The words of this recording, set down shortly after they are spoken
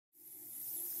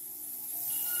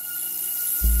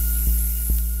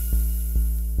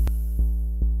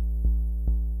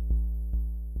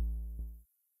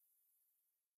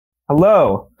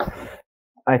Hello.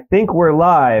 I think we're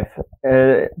live.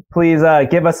 Please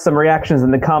give us some reactions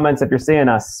in the comments if you're seeing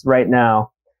us right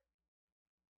now.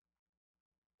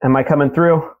 Am I coming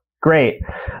through? Great.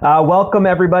 Welcome,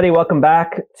 everybody. Welcome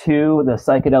back to the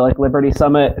Psychedelic Liberty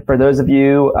Summit. For those of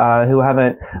you who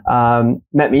haven't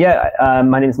met me yet,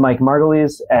 my name is Mike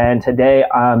Margolies, and today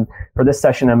for this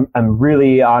session, I'm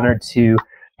really honored to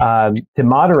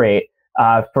moderate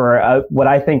for what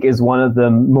I think is one of the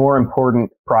more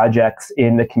important projects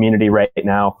in the community right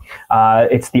now.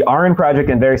 It's the RN Project,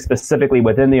 and very specifically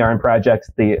within the RN Project,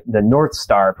 the North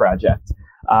Star Project.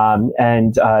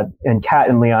 And Kat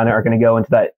and Liana are going to go into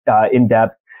that in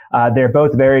depth. They're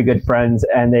both very good friends,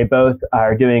 and they both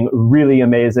are doing really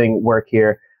amazing work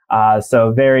here.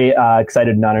 So very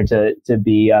excited and honored to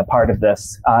be a part of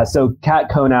this. So Kat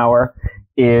Conour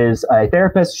is a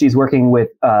therapist. She's working with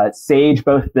SAGE,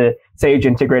 both the SAGE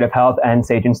Integrative Health and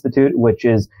SAGE Institute, which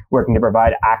is working to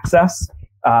provide access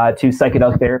to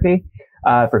psychedelic therapy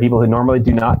for people who normally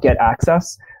do not get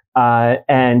access.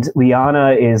 And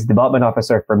Liana is development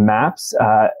officer for MAPS,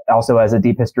 also has a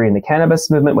deep history in the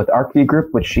cannabis movement with ArcView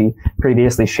Group, which she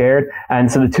previously shared.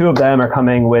 And so the two of them are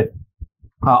coming with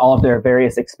all of their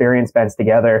various experience bands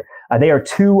together. They are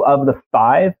two of the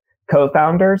 5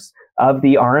 co-founders of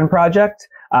the RN Project.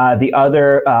 The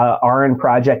other RN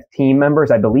Project team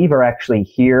members, I believe, are actually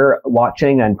here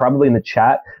watching and probably in the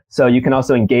chat. So you can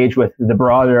also engage with the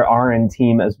broader RN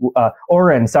team as the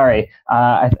RN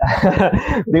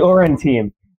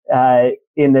team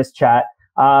in this chat.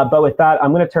 But with that,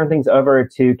 I'm going to turn things over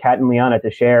to Kat and Liana to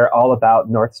share all about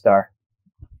North Star.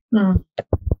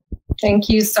 Thank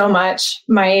you so much,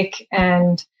 Mike.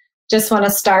 And just want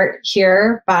to start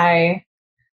here by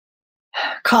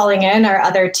calling in our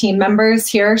other team members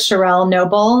here, Sherelle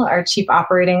Noble, our Chief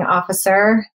Operating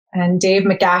Officer, and Dave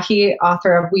McGahey,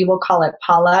 author of We Will Call It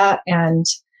Paula, and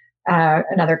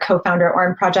another co-founder at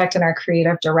RN Project and our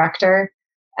creative director,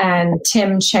 and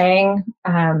Tim Chang,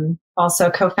 also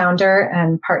co-founder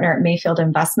and partner at Mayfield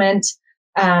Investment,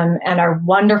 and our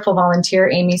wonderful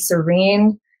volunteer, Amy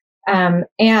Serene.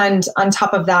 And on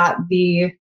top of that,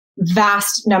 the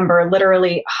vast number,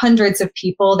 literally hundreds of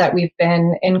people that we've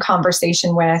been in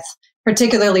conversation with,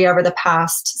 particularly over the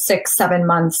past 6-7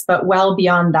 months, but well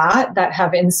beyond that, that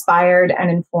have inspired and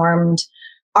informed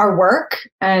our work.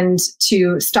 And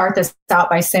to start this out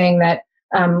by saying that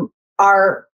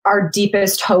our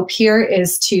deepest hope here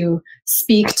is to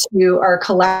speak to our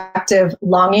collective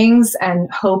longings and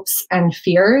hopes and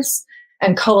fears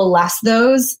and coalesce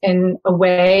those in a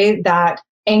way that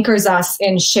anchors us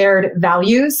in shared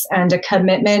values and a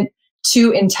commitment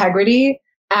to integrity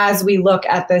as we look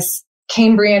at this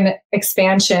Cambrian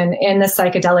expansion in the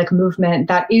psychedelic movement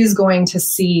that is going to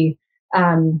see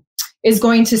the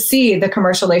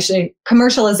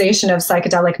commercialization of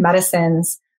psychedelic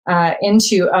medicines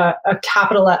into a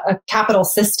capital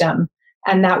system,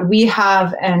 and that we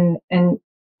have an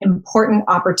important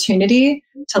opportunity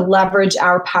to leverage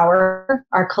our power,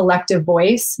 our collective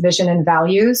voice, vision, and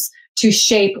values to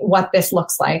shape what this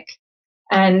looks like.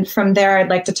 And from there, I'd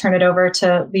like to turn it over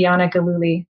to Liana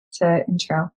Gillooly to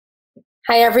intro.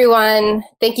 Hi, everyone.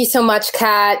 Thank you so much,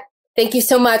 Kat. Thank you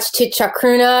so much to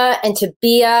Chakruna and to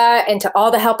Bia and to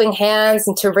all the helping hands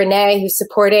and to Renee, who's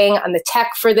supporting on the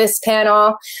tech for this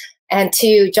panel, and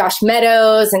to Josh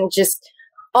Meadows and just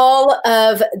all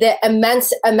of the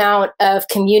immense amount of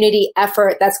community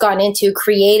effort that's gone into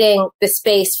creating the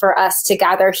space for us to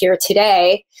gather here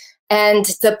today, and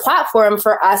the platform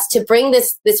for us to bring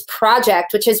this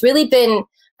project, which has really been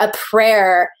a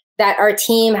prayer that our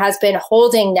team has been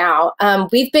holding now.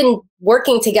 We've been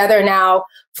working together now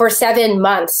for 7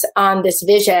 months on this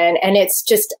vision, and it's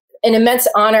just an immense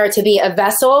honor to be a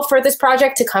vessel for this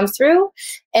project to come through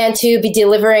and to be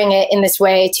delivering it in this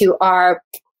way to our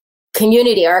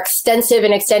community, our extensive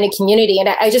and extended community. And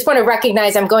I just want to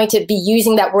recognize I'm going to be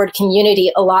using that word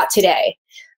community a lot today.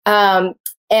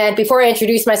 And before I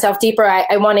introduce myself deeper,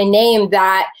 I want to name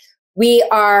that we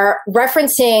are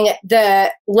referencing the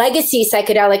legacy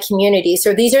psychedelic community.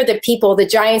 So these are the people, the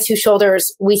giants whose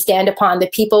shoulders we stand upon, the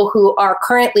people who are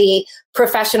currently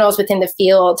professionals within the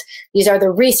field. These are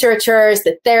the researchers,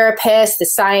 the therapists, the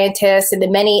scientists, and the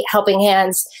many helping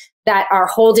hands that are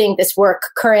holding this work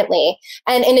currently.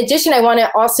 And in addition, I want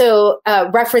to also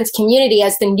reference community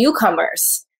as the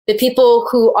newcomers, the people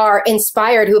who are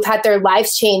inspired, who have had their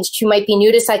lives changed, who might be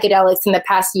new to psychedelics in the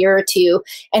past year or two,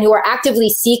 and who are actively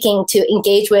seeking to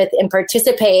engage with and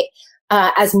participate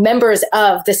as members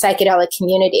of the psychedelic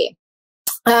community.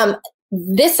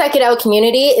 This psychedelic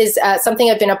community is something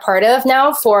I've been a part of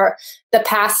now for the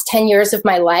past 10 years of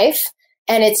my life.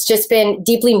 And it's just been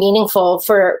deeply meaningful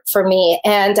for me.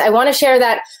 And I want to share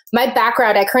that my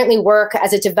background, I currently work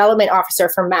as a development officer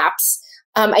for MAPS.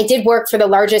 I did work for the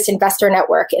largest investor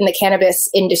network in the cannabis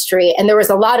industry, and there was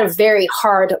a lot of very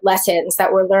hard lessons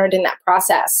that were learned in that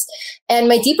process. And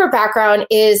my deeper background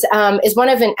is one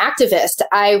of an activist.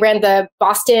 I ran the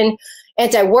Boston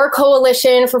Anti-War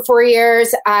Coalition for 4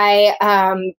 years. I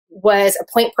was a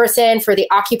point person for the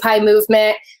Occupy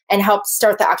movement and helped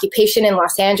start the occupation in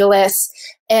Los Angeles.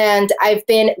 And I've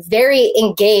been very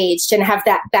engaged and have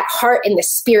that heart and the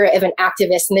spirit of an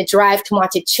activist and the drive to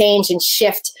want to change and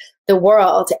shift the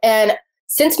world. And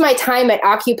since my time at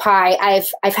Occupy,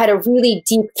 I've had a really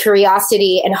deep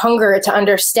curiosity and hunger to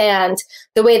understand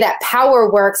the way that power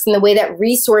works and the way that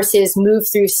resources move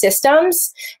through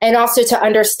systems, and also to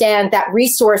understand that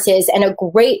resources and a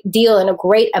great deal and a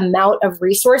great amount of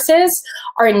resources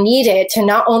are needed to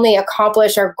not only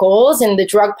accomplish our goals in the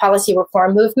drug policy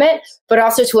reform movement, but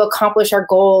also to accomplish our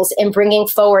goals in bringing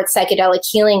forward psychedelic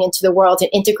healing into the world and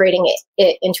integrating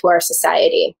it into our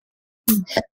society.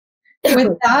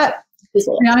 With that,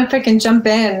 Liana, if I can jump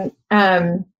in,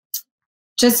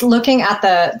 just looking at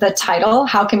the title,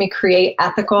 how can we create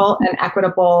ethical and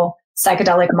equitable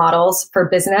psychedelic models for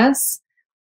business?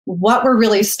 What we're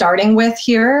really starting with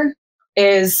here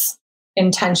is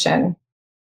intention,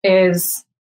 is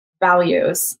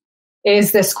values,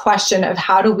 is this question of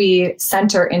how do we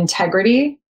center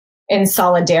integrity in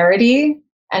solidarity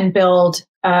and build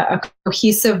a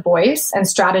cohesive voice and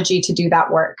strategy to do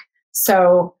that work.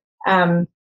 So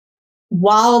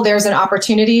while there's an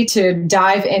opportunity to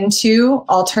dive into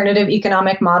alternative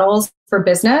economic models for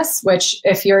business, which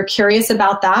if you're curious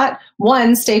about that,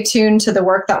 one, stay tuned to the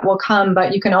work that will come,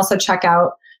 but you can also check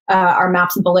out our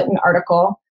MAPS Bulletin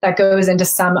article that goes into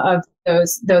some of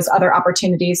those other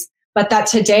opportunities. But that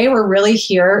today we're really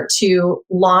here to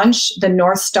launch the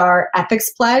North Star Ethics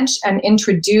Pledge and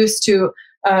introduce to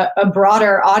a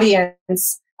broader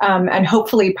audience and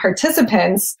hopefully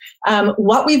participants,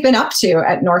 what we've been up to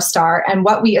at North Star and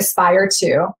what we aspire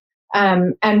to.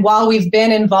 And while we've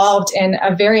been involved in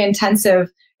a very intensive,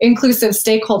 inclusive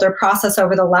stakeholder process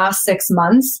over the last 6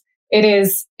 months, it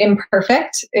is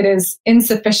imperfect, it is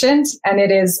insufficient, and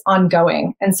it is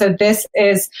ongoing. And so this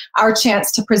is our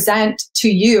chance to present to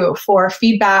you for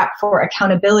feedback, for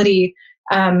accountability,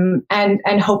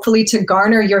 and hopefully to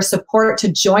garner your support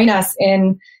to join us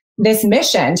in this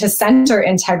mission to center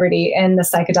integrity in the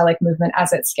psychedelic movement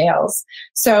as it scales.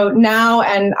 So now,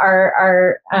 and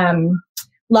our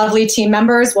lovely team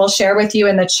members will share with you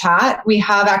in the chat, we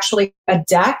have actually a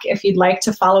deck if you'd like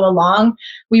to follow along.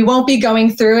 We won't be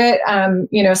going through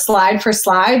it, slide for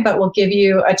slide, but we'll give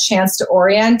you a chance to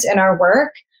orient in our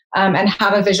work and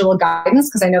have a visual guidance,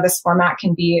 because I know this format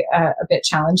can be a bit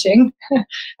challenging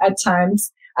at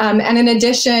times. And in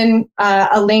addition,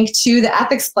 a link to the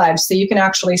Ethics Pledge, so you can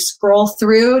actually scroll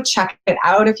through, check it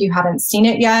out if you haven't seen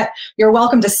it yet. You're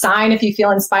welcome to sign if you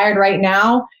feel inspired right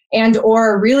now, and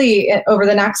or really over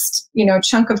the next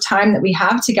chunk of time that we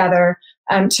have together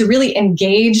to really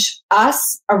engage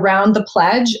us around the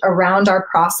pledge, around our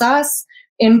process.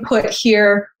 Input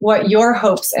here what your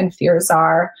hopes and fears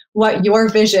are, what your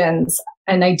visions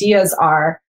and ideas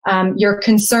are, your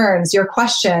concerns, your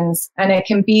questions, and it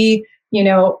can be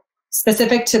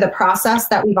specific to the process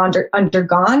that we've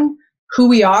undergone, who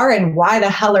we are and why the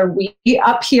hell are we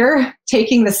up here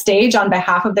taking the stage on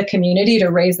behalf of the community to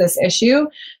raise this issue,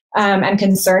 and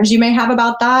concerns you may have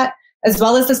about that, as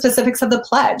well as the specifics of the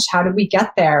pledge. How did we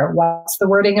get there? What's the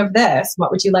wording of this?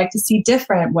 What would you like to see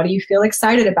different? What do you feel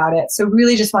excited about it? So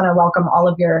really just want to welcome all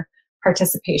of your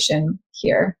participation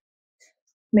here.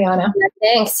 Liana. Yeah,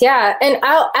 thanks. Yeah. And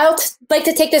I'll like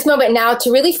to take this moment now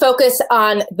to really focus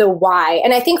on the why.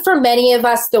 And I think for many of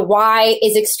us, the why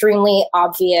is extremely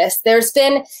obvious. There's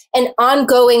been an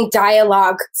ongoing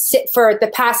dialogue for the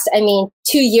past,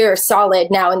 2 years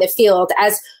solid now in the field,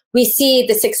 as we see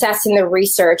the success in the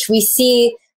research. We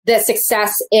see the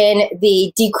success in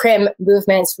the decrim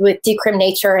movements with Decrim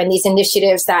Nature and these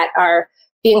initiatives that are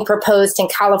being proposed in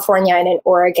California and in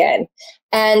Oregon.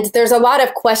 And there's a lot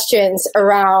of questions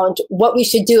around what we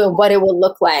should do and what it will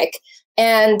look like.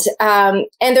 And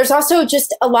there's also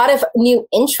just a lot of new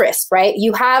interest, right?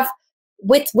 You have,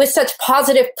 with such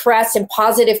positive press and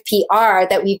positive PR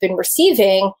that we've been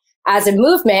receiving as a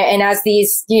movement, and as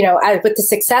these, with the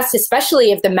success,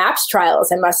 especially of the MAPS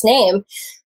trials, I must name,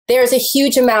 there's a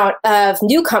huge amount of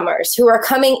newcomers who are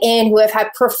coming in who have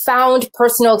had profound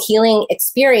personal healing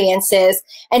experiences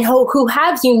and who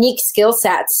have unique skill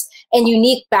sets and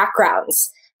unique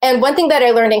backgrounds. And one thing that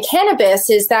I learned in cannabis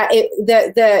is that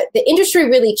the industry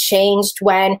really changed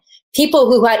when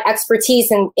people who had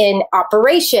expertise in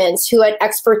operations, who had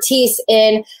expertise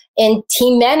in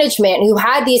team management, who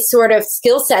had these sort of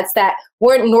skill sets that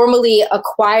weren't normally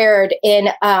acquired in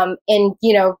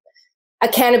you know, a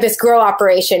cannabis grow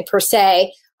operation per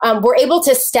se, were able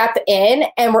to step in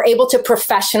and were able to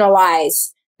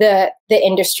professionalize the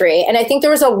industry. And I think there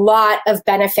was a lot of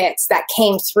benefits that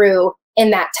came through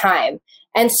in that time.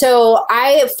 And so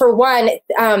I, for one,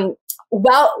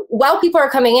 while people are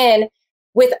coming in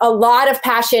with a lot of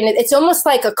passion, it's almost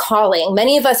like a calling.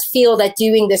 Many of us feel that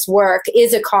doing this work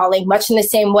is a calling, much in the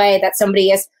same way that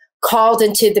somebody is called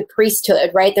into the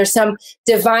priesthood, right? There's some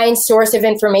divine source of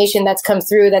information that's come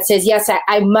through that says, yes,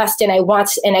 I must and I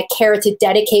want and I care to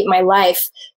dedicate my life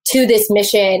to this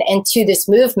mission and to this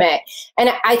movement.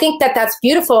 And I think that that's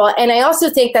beautiful. And I also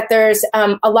think that there's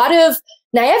a lot of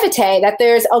naivete, that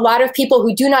there's a lot of people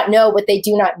who do not know what they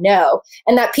do not know.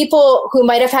 And that people who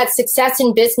might have had success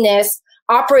in business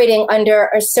operating under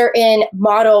a certain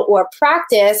model or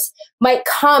practice might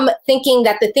come thinking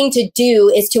that the thing to do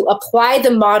is to apply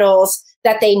the models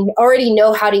that they already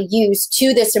know how to use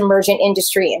to this emergent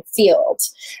industry and field.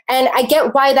 And I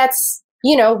get why that's,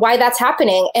 you know, why that's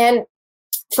happening. And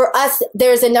for us,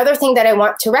 there's another thing that I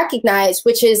want to recognize,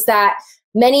 which is that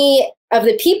many of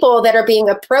the people that are being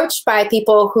approached by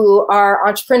people who are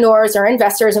entrepreneurs or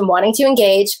investors and wanting to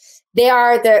engage, they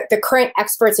are the current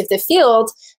experts of the field.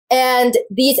 And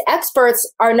these experts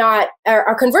are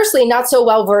conversely not so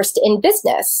well versed in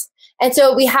business. And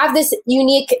so we have this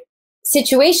unique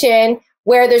situation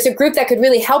where there's a group that could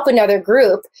really help another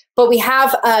group, but we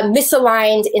have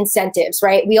misaligned incentives,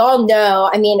 right? We all know,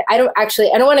 I mean, I don't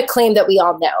want to claim that we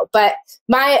all know, but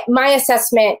my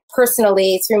assessment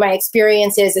personally through my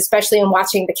experiences, especially in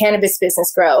watching the cannabis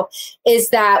business grow, is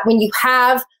that when you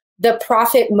have the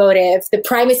profit motive, the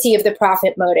primacy of the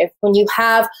profit motive, when you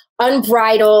have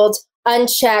unbridled,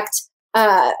 unchecked,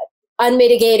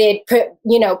 unmitigated,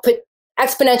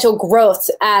 exponential growth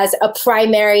as a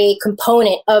primary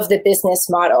component of the business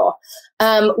model,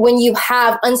 when you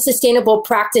have unsustainable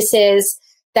practices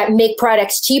that make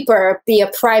products cheaper be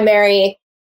a primary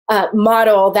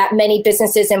model that many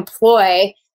businesses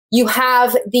employ, you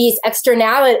have these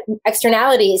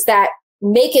externalities that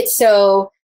make it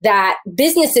so that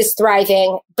business is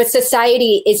thriving, but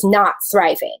society is not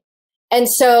thriving. And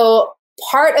so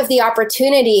part of the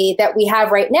opportunity that we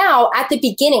have right now at the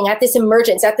beginning, at this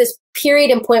emergence, at this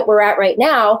period and point we're at right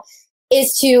now,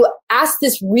 is to ask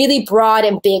this really broad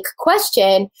and big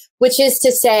question, which is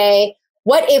to say,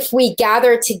 what if we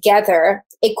gather together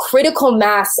a critical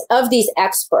mass of these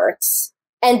experts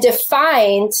and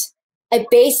defined a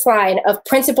baseline of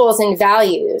principles and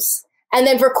values, and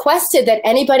then requested that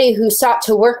anybody who sought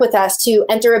to work with us to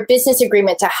enter a business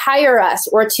agreement, to hire us,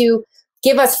 or to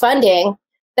give us funding,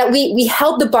 that we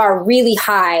held the bar really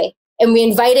high and we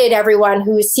invited everyone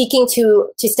who is seeking to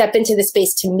step into the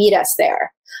space to meet us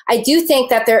there. I do think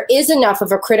that there is enough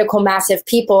of a critical mass of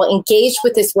people engaged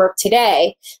with this work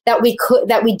today that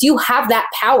we do have that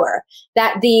power,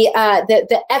 that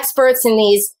the experts in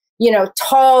these,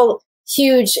 tall,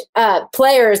 huge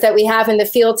players that we have in the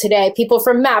field today, people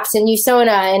from MAPS and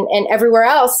USONA and everywhere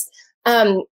else,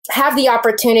 have the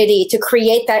opportunity to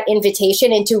create that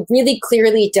invitation and to really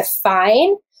clearly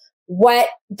define what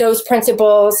those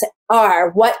principles are,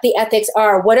 what the ethics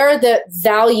are, what are the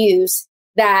values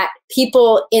that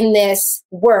people in this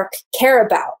work care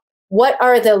about, what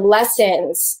are the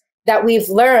lessons that we've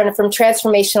learned from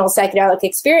transformational psychedelic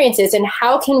experiences, and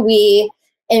how can we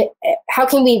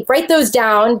write those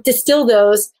down, distill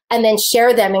those, and then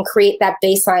share them and create that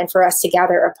baseline for us to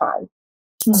gather upon.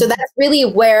 Mm-hmm. So that's really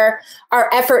where our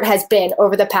effort has been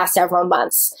over the past several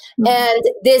months. Mm-hmm.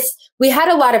 And we had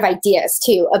a lot of ideas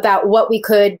too about what we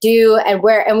could do and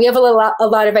we have a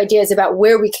lot of ideas about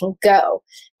where we can go.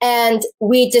 And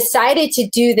we decided to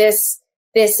do this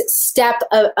step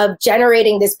of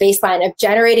generating this baseline, of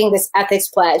generating this ethics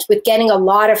pledge, with getting a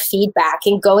lot of feedback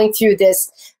and going through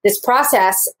this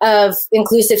process of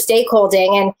inclusive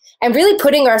stakeholding and really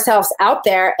putting ourselves out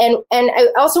there. And I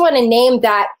also want to name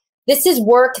that this is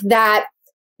work that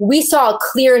we saw a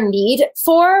clear need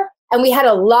for, and we had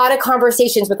a lot of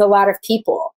conversations with a lot of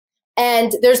people.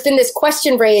 And there's been this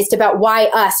question raised about why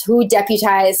us, who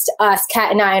deputized us,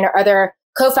 Kat and I, and our other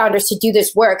co-founders to do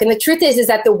this work. And the truth is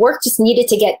that the work just needed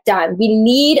to get done. We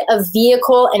need a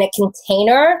vehicle and a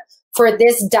container for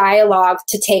this dialogue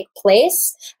to take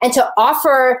place and to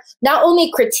offer not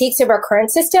only critiques of our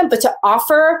current system, but to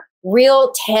offer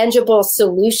real tangible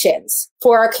solutions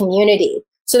for our community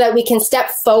so that we can step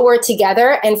forward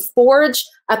together and forge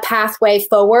a pathway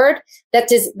forward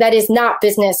that is not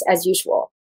business as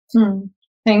usual.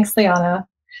 Thanks, Liana.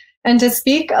 And to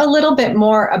speak a little bit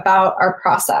more about our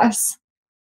process,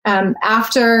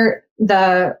 after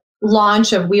the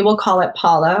launch of, we will call it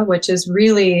Paula, which is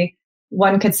really,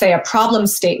 one could say, a problem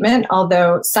statement,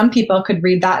 although some people could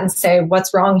read that and say,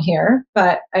 what's wrong here?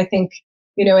 But I think,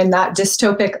 in that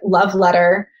dystopic love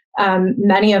letter,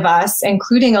 many of us,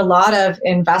 including a lot of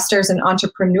investors and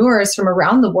entrepreneurs from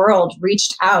around the world,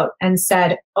 reached out and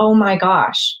said, oh my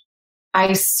gosh,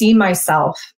 I see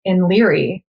myself in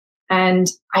Leary and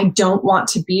I don't want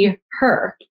to be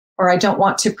her, or I don't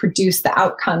want to produce the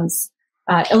outcomes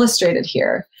illustrated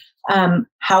here.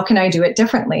 How can I do it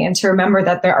differently? And to remember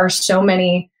that there are so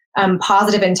many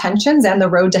positive intentions, and the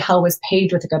road to hell was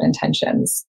paved with good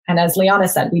intentions. And as Liana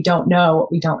said, we don't know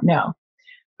what we don't know.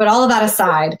 But all of that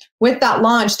aside, with that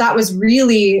launch, that was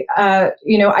really,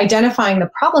 identifying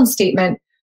the problem statement.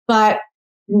 But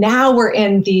now we're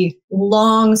in the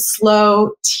long,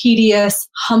 slow, tedious,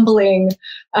 humbling,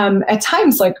 at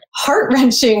times like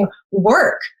heart-wrenching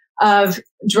work of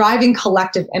driving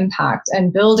collective impact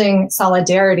and building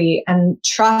solidarity and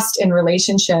trust in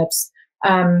relationships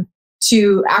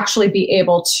to actually be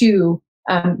able to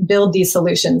build these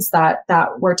solutions that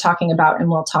we're talking about and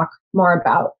we'll talk more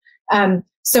about.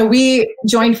 So we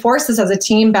joined forces as a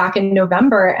team back in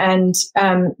November, and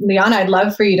Liana, I'd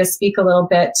love for you to speak a little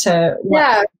bit to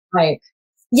what it's like.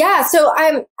 Yeah, so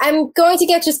I'm going to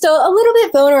get just a little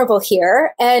bit vulnerable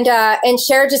here and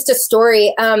share just a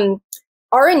story.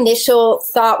 Our initial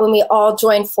thought when we all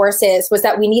joined forces was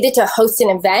that we needed to host an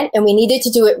event and we needed to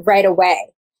do it right away.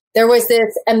 There was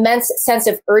this immense sense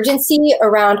of urgency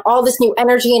around all this new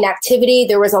energy and activity.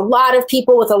 There was a lot of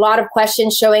people with a lot of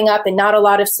questions showing up and not a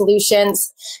lot of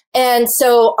solutions. And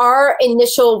so our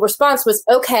initial response was,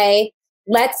 okay,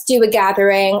 let's do a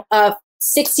gathering of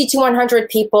 60 to 100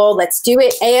 people. Let's do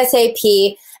it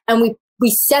ASAP. And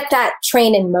we set that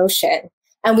train in motion.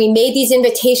 And we made these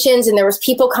invitations, and there was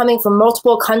people coming from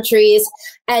multiple countries.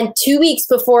 And 2 weeks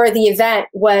before the event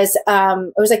was,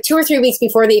 it was like 2 or 3 weeks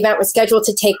before the event was scheduled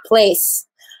to take place,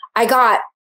 I got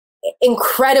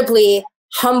incredibly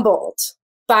humbled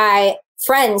by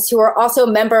friends who are also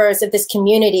members of this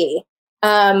community, we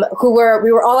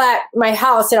were all at my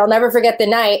house, and I'll never forget the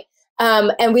night.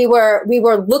 And we were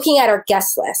looking at our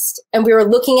guest list, and we were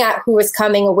looking at who was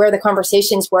coming and where the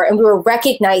conversations were, and we were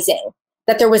recognizing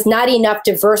that there was not enough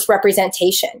diverse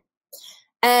representation.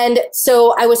 And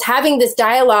so I was having this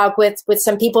dialogue with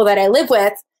some people that I live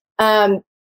with,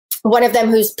 one of them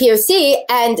who's POC,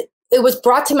 and it was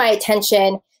brought to my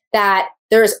attention that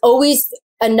there's always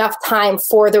enough time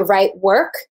for the right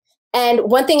work. And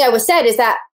one thing I was said is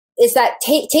that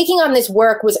taking on this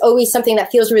work was always something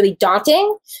that feels really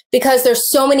daunting because there's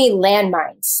so many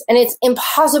landmines, and it's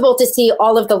impossible to see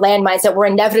all of the landmines that we're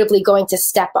inevitably going to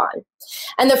step on.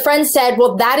 And the friend said,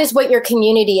 well, that is what your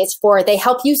community is for. They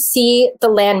help you see the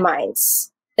landmines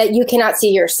that you cannot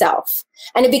see yourself.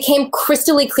 And it became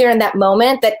crystally clear in that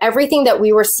moment that everything that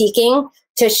we were seeking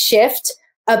to shift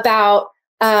about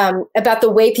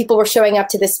the way people were showing up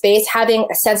to the space, having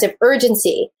a sense of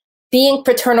urgency, being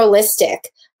paternalistic,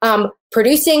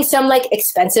 producing some like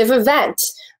expensive event,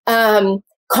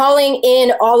 calling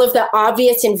in all of the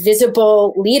obvious and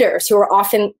visible leaders who are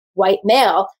often white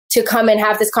male to come and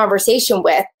have this conversation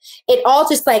with. It all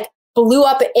just like blew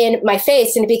up in my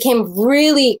face, and it became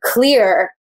really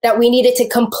clear that we needed to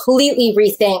completely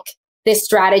rethink this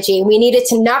strategy. We needed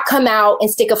to not come out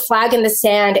and stick a flag in the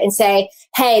sand and say,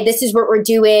 hey, this is what we're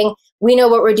doing. We know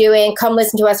what we're doing. Come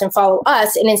listen to us and follow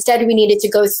us. And instead we needed to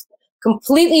go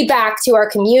completely back to our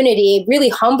community, really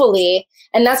humbly.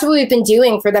 And that's what we've been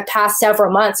doing for the past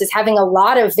several months, is having a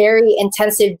lot of very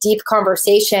intensive, deep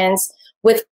conversations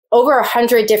with over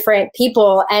 100 different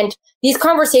people. And these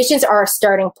conversations are a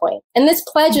starting point. And this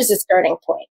pledge is a starting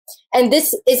point. And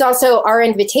this is also our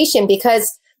invitation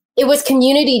because it was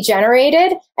community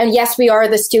generated. And yes, we are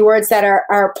the stewards that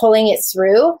are pulling it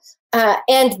through.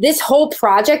 And this whole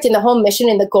project and the whole mission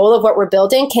and the goal of what we're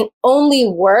building can only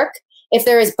work if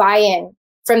there is buy-in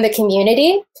from the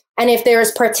community and if there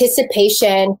is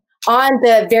participation on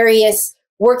the various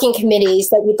working committees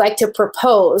that we'd like to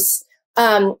propose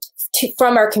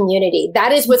from our community.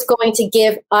 That is what's going to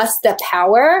give us the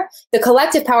power, the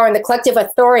collective power and the collective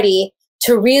authority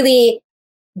to really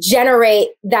generate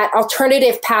that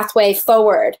alternative pathway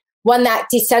forward, one that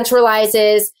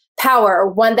decentralizes power,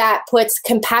 one that puts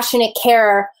compassionate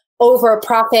care over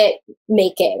profit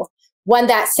making, one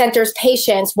that centers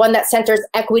patients, one that centers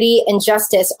equity and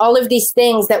justice. All of these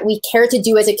things that we care to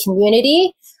do as a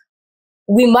community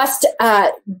we must,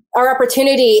 our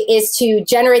opportunity is to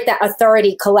generate that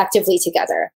authority collectively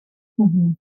together.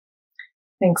 Mm-hmm.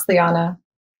 Thanks, Liana.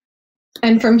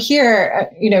 And from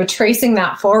here, tracing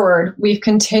that forward, we've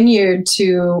continued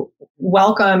to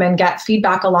welcome and get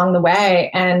feedback along the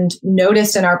way, and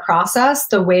noticed in our process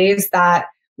the ways that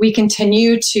we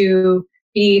continue to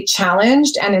be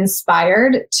challenged and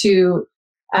inspired to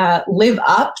live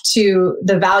up to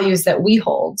the values that we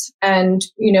hold. And,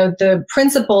 the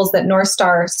principles that North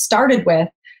Star started with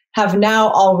have now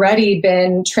already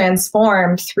been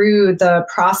transformed through the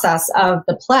process of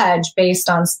the pledge based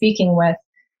on speaking with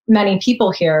many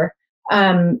people here.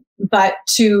 But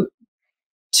to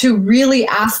really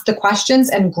ask the questions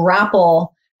and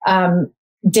grapple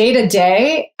day to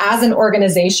day as an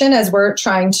organization, as we're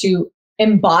trying to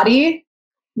embody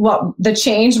what the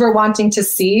change we're wanting to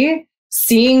see,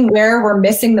 seeing where we're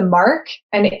missing the mark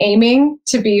and aiming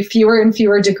to be fewer and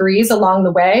fewer degrees along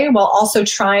the way, while also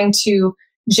trying to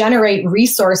generate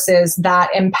resources that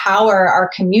empower our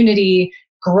community,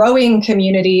 growing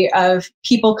community of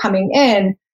people coming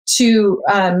in to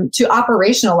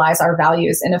operationalize our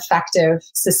values in effective,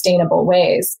 sustainable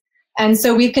ways. And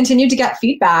so we've continued to get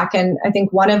feedback. And I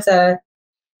think one of the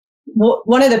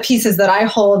pieces that I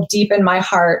hold deep in my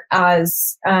heart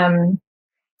as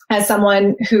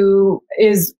someone who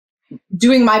is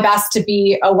doing my best to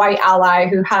be a white ally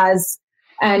who has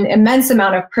an immense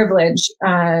amount of privilege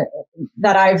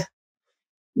that I've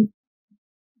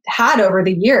had over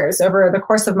the years, over the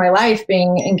course of my life,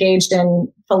 being engaged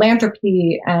in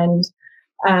philanthropy and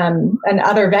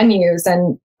other venues,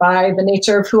 and by the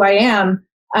nature of who I am,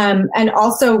 and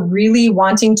also really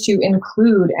wanting to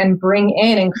include and bring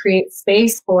in and create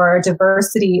space for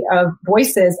diversity of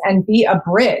voices and be a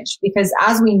bridge. Because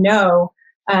as we know,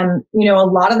 a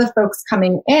lot of the folks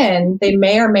coming in, they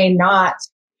may or may not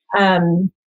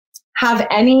have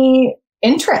any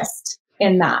interest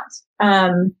in that.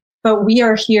 But we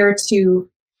are here to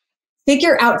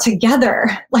figure out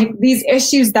together, like, these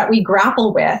issues that we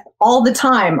grapple with all the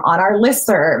time on our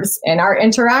listservs, in our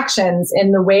interactions,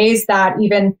 in the ways that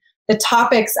even the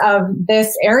topics of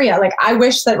this area, like, I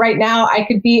wish that right now I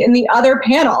could be in the other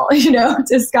panel,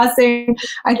 discussing,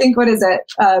 I think, what is it?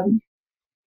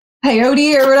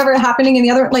 Peyote or whatever happening in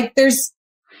the other, like,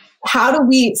 how do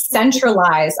we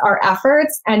centralize our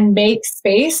efforts and make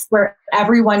space where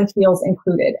everyone feels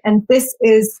included? And this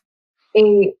is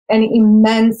an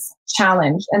immense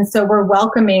challenge. And so we're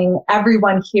welcoming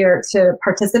everyone here to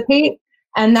participate,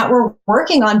 and that we're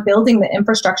working on building the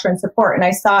infrastructure and support. And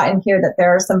I saw in here that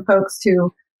there are some folks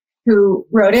who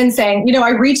wrote in saying, I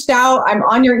reached out, I'm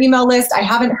on your email list, I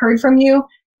haven't heard from you.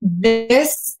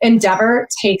 This endeavor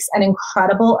takes an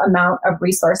incredible amount of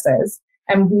resources.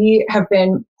 And we have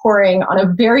been pouring on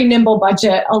a very nimble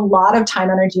budget, a lot of time,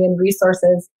 energy, and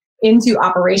resources into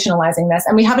operationalizing this.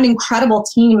 And we have an incredible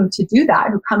team to do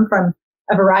that, who come from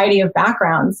a variety of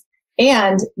backgrounds.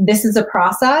 And this is a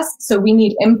process. So we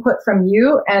need input from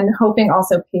you, and hoping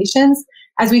also patience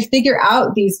as we figure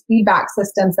out these feedback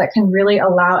systems that can really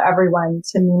allow everyone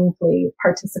to meaningfully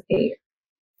participate.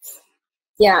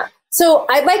 Yeah. So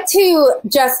I'd like to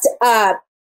just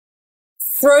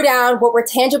throw down what we're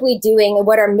tangibly doing and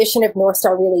what our mission of North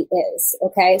Star really is.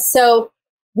 Okay. So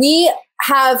we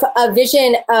have a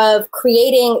vision of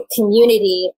creating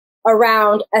community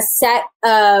around a set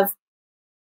of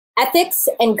ethics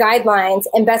and guidelines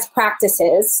and best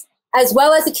practices, as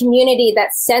well as a community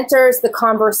that centers the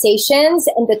conversations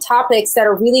and the topics that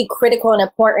are really critical and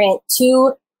important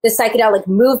to the psychedelic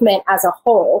movement as a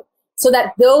whole, so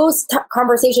that those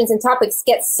conversations and topics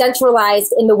get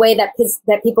centralized in the way that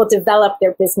people develop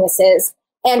their businesses,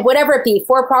 and whatever it be,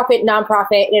 for-profit,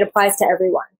 nonprofit, it applies to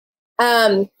everyone.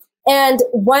 And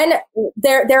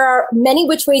there are many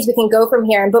which ways we can go from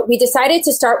here, but we decided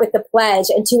to start with the pledge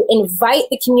and to invite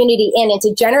the community in and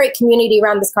to generate community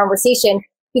around this conversation,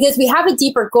 because we have a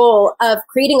deeper goal of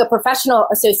creating a professional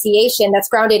association that's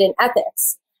grounded in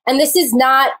ethics. And this is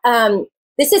not,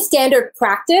 this is standard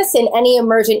practice in any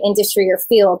emergent industry or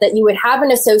field, that you would have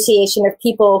an association of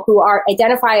people who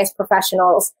identify as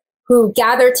professionals, who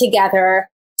gather together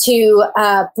to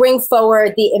bring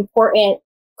forward the important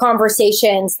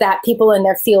conversations that people in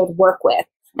their field work with.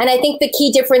 And I think the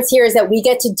key difference here is that we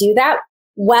get to do that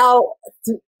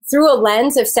through a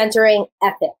lens of centering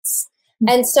ethics.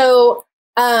 And so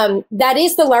that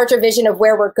is the larger vision of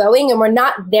where we're going, and we're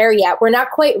not there yet. We're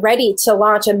not quite ready to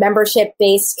launch a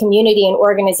membership-based community and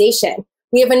organization.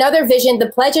 We have another vision. The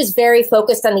pledge is very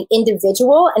focused on the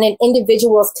individual and an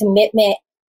individual's commitment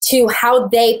to how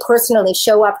they personally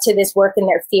show up to this work in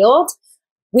their field.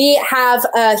 We have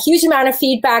a huge amount of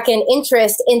feedback and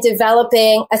interest in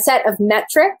developing a set of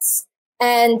metrics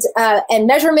and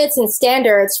measurements and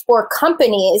standards for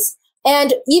companies,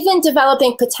 and even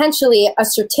developing potentially a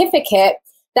certificate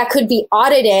that could be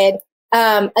audited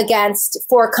against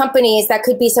for companies, that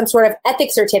could be some sort of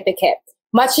ethics certificate,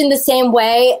 much in the same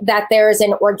way that there is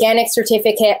an organic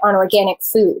certificate on organic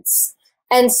foods.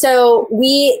 And so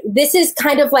this is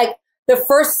kind of like the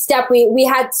first step. We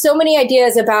had so many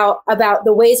ideas about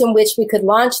the ways in which we could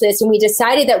launch this, and we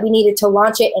decided that we needed to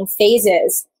launch it in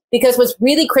phases, because what's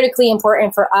really critically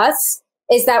important for us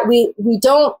is that we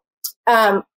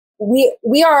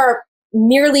are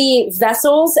merely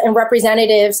vessels and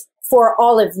representatives for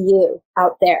all of you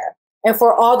out there and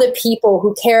for all the people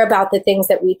who care about the things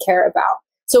that we care about.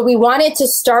 So we wanted to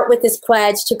start with this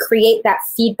pledge to create that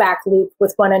feedback loop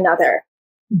with one another.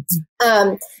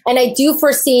 And I do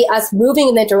foresee us moving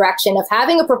in the direction of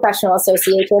having a professional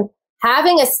association,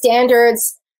 having a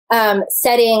standards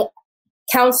setting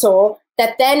council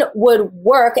that then would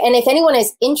work. And if anyone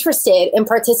is interested in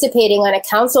participating on a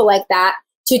council like that,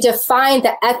 to define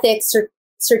the ethics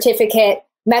certificate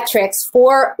metrics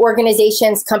for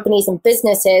organizations, companies, and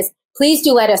businesses, please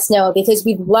do let us know, because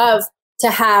we'd love to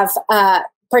have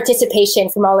participation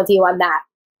from all of you on that.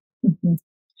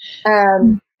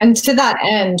 And to that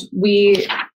end,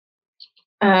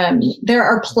 there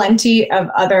are plenty of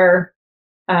other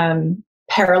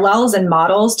parallels and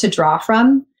models to draw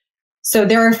from. So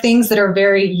there are things that are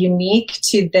very unique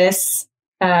to this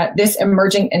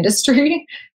emerging industry.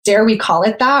 Dare we call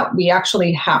it that? We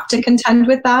actually have to contend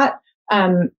with that.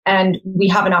 And we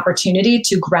have an opportunity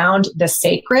to ground the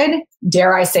sacred,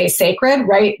 dare I say sacred,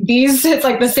 right? It's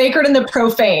like the sacred and the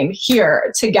profane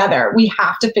here together. We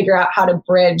have to figure out how to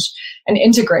bridge and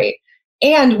integrate.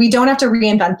 And we don't have to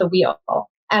reinvent the wheel.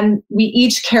 And we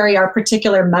each carry our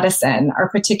particular medicine, our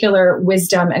particular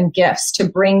wisdom and gifts to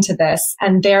bring to this.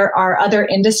 And there are other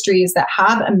industries that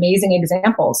have amazing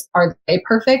examples. Are they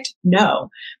perfect? No.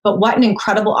 But what an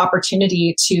incredible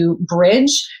opportunity to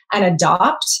bridge and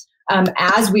adopt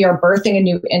as we are birthing a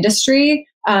new industry,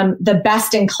 the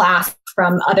best in class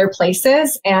from other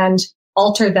places, and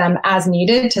alter them as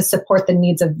needed to support the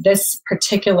needs of this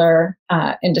particular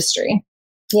industry.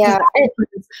 Yeah.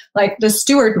 Like the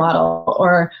steward model,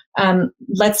 or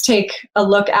let's take a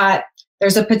look at,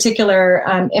 there's a particular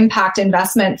impact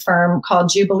investment firm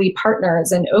called Gillooly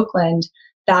Partners in Oakland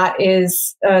that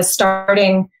is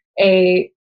starting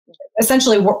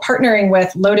essentially partnering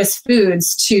with Lotus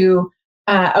Foods to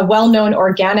a well-known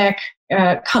organic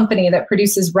company that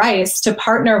produces rice, to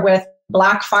partner with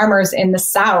Black farmers in the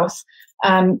South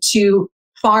to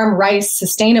farm rice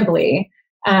sustainably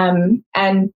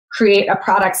and create a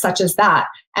product such as that.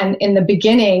 And in the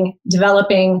beginning,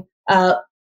 developing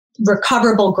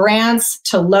recoverable grants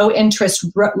to low interest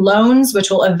loans, which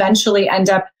will eventually end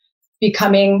up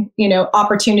becoming,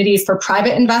 opportunities for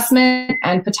private investment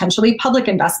and potentially public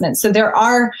investment. So there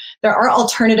are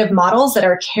alternative models that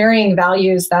are carrying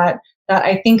values that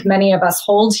I think many of us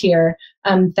hold here,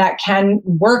 that can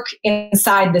work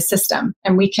inside the system.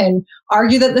 And we can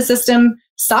argue that the system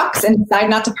sucks and decide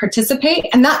not to participate,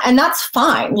 and that's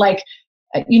fine. Like,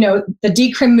 the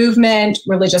decrim movement,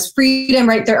 religious freedom,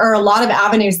 right? There are a lot of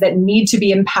avenues that need to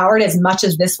be empowered as much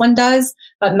as this one does,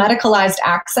 but medicalized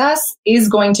access is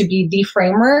going to be the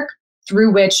framework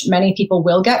through which many people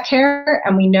will get care.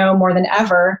 And we know more than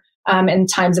ever in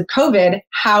times of COVID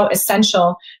how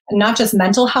essential not just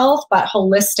mental health, but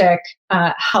holistic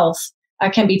health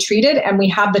can be treated. And we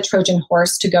have the Trojan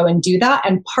horse to go and do that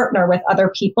and partner with other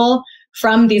people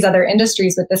from these other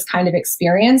industries with this kind of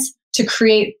experience to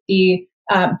create the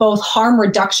both harm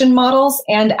reduction models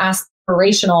and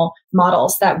aspirational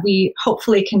models that we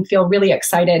hopefully can feel really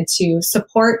excited to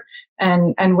support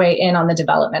and weigh in on the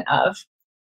development of.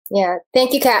 Yeah,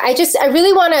 thank you, Kat. I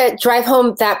really want to drive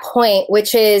home that point,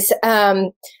 which is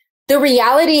the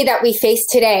reality that we face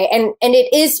today. And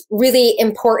it is really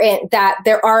important that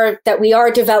we are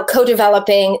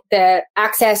co-developing the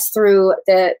access through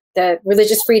the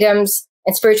religious freedoms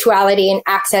and spirituality, and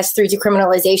access through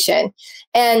decriminalization.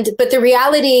 But the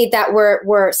reality that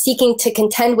we're seeking to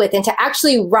contend with and to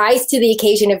actually rise to the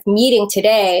occasion of meeting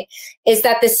today is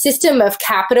that the system of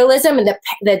capitalism and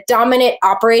the dominant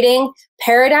operating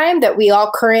paradigm that we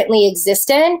all currently exist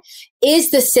in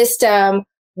is the system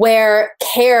where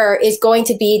care is going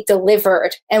to be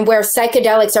delivered and where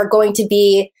psychedelics are going to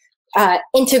be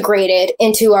integrated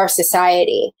into our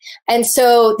society. And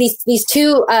so these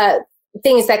two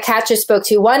things that Kat just spoke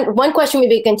to, one question we've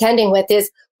been contending with is,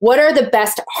 what are the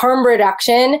best harm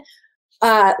reduction?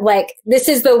 Like, this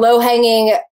is the low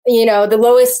hanging,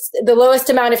 the lowest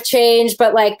amount of change,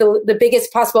 but like the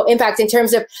biggest possible impact in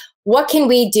terms of what can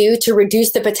we do to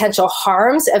reduce the potential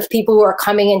harms of people who are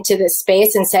coming into this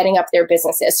space and setting up their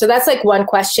businesses? So that's like one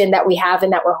question that we have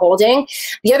and that we're holding.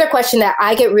 The other question that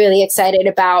I get really excited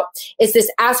about is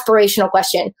this aspirational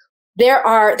question.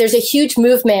 There's a huge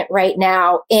movement right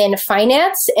now in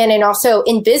finance and also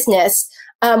in business,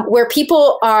 where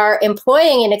people are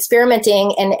employing and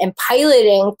experimenting and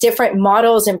piloting different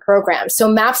models and programs. So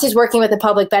MAPS is working with a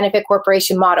public benefit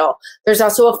corporation model. There's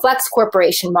also a flex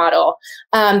corporation model.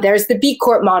 There's the B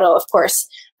Corp model, of course.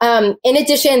 In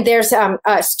addition, there's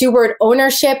steward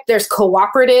ownership. There's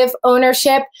cooperative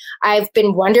ownership. I've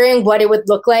been wondering what it would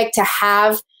look like to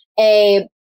have a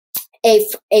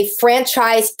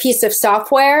franchise piece of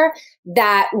software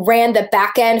that ran the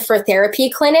back end for therapy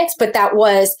clinics, but that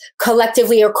was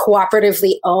collectively or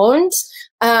cooperatively owned.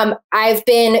 I've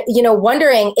been,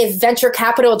 wondering if venture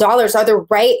capital dollars are the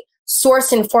right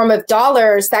source and form of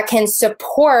dollars that can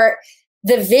support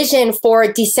the vision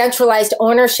for decentralized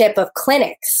ownership of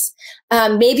clinics.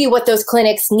 Maybe what those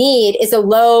clinics need is a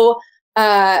low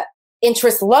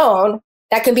interest loan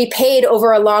that can be paid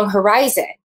over a long horizon.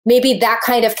 Maybe that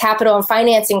kind of capital and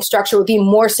financing structure would be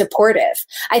more supportive.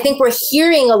 I think we're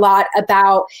hearing a lot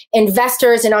about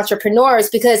investors and entrepreneurs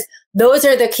because those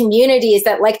are the communities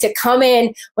that like to come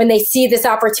in when they see this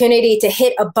opportunity to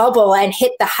hit a bubble and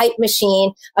hit the hype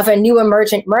machine of a new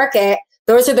emergent market.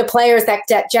 Those are the players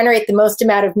that generate the most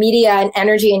amount of media and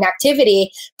energy and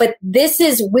activity. But this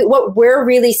is what we're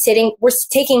really we're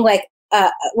taking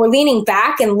we're leaning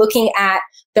back and looking at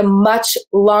the much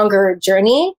longer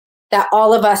journey that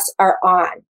all of us are on.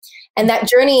 And that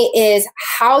journey is,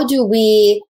 how do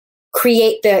we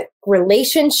create the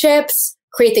relationships,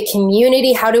 create the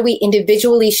community? How do we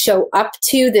individually show up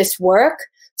to this work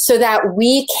so that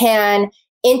we can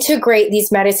integrate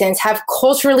these medicines, have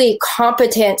culturally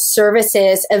competent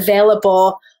services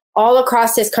available all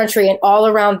across this country and all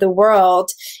around the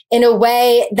world in a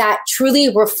way that truly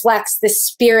reflects the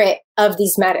spirit of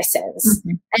these medicines.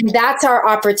 Mm-hmm. And that's our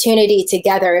opportunity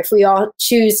together if we all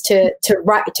choose to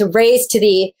rise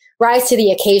to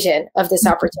the occasion of this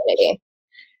opportunity.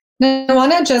 Now, I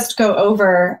want to just go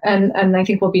over, and I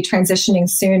think we'll be transitioning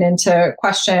soon into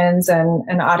questions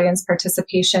and audience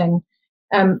participation,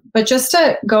 but just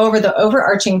to go over the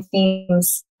overarching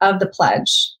themes of the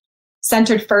pledge,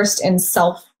 centered first in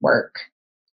self-work,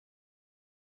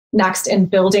 next in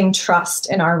building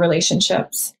trust in our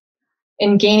relationships,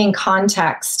 in gaining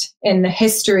context in the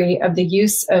history of the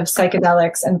use of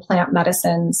psychedelics and plant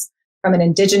medicines from an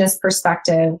indigenous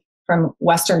perspective, from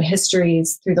Western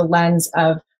histories through the lens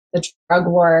of the drug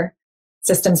war,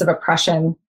 systems of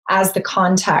oppression, as the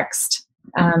context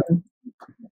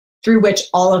through which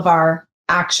all of our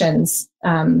actions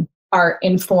are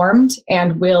informed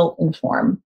and will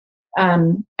inform.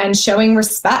 And showing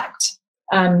respect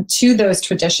to those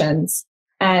traditions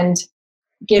and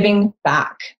giving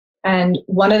back. And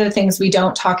one of the things we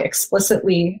don't talk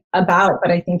explicitly about,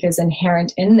 but I think is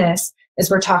inherent in this,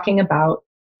 is we're talking about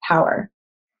power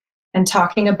and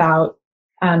talking about,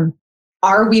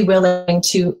 are we willing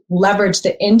to leverage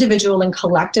the individual and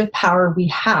collective power we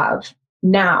have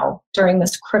now during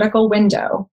this critical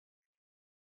window,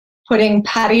 putting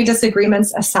petty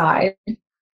disagreements aside,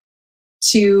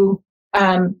 to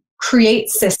create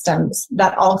systems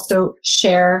that also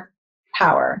share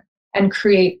power and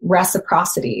create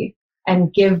reciprocity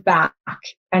and give back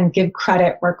and give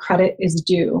credit where credit is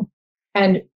due,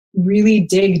 and really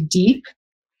dig deep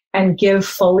and give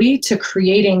fully to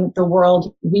creating the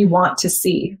world we want to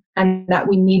see and that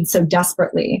we need so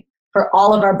desperately for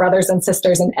all of our brothers and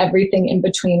sisters and everything in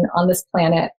between on this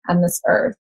planet and this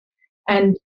earth.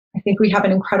 And I think we have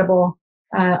an incredible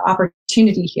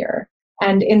opportunity here.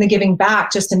 And in the giving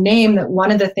back, just to name that,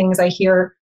 one of the things I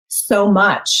hear so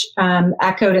much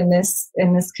echoed in this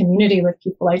community with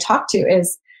people I talk to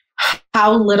is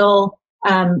how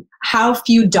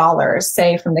few dollars,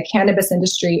 say from the cannabis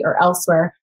industry or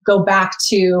elsewhere, go back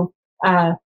to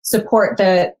support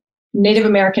the Native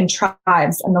American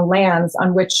tribes and the lands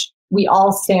on which we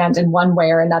all stand in one way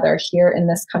or another here in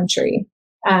this country,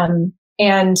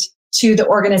 and to the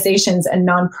organizations and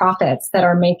nonprofits that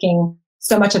are making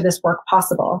so much of this work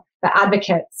possible, the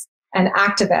advocates and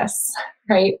activists,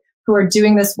 right, who are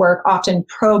doing this work often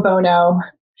pro bono,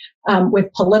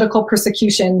 with political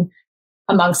persecution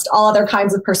amongst all other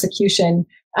kinds of persecution,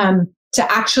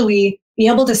 to actually be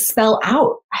able to spell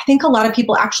out. I think a lot of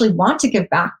people actually want to give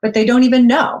back, but they don't even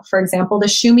know. For example, the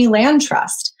Shumi Land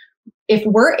Trust. If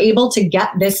we're able to get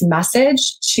this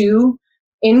message to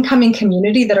incoming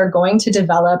community that are going to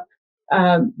develop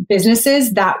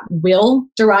businesses that will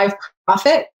derive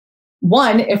profit,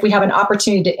 one, if we have an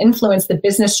opportunity to influence the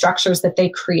business structures that they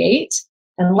create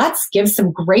and let's give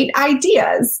some great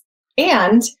ideas.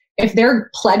 And if they're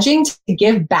pledging to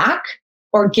give back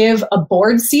or give a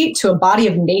board seat to a body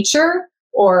of nature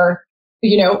or,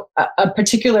 a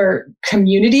particular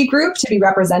community group to be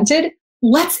represented,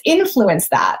 let's influence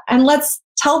that and let's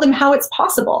tell them how it's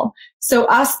possible. So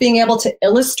us being able to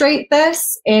illustrate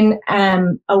this in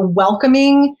a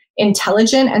welcoming,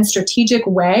 intelligent, and strategic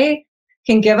way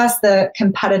can give us the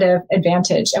competitive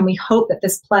advantage. And we hope that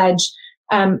this pledge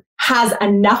has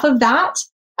enough of that,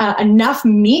 enough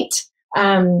meat,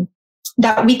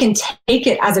 that we can take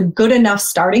it as a good enough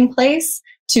starting place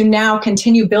to now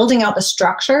continue building out the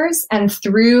structures, and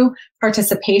through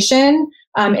participation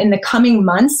in the coming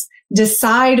months,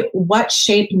 decide what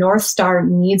shape North Star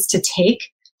needs to take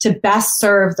to best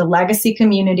serve the legacy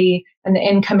community and the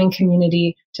incoming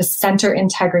community, to center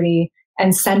integrity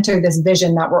and center this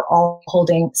vision that we're all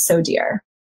holding so dear.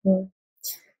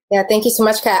 Yeah, thank you so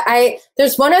much, Kat.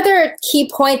 There's one other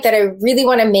key point that I really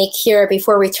want to make here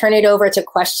before we turn it over to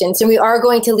questions. And we are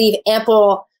going to leave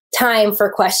ample time for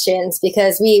questions,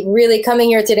 because we really, coming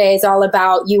here today is all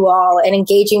about you all and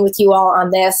engaging with you all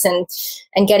on this and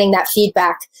getting that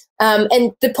feedback.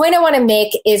 And the point I want to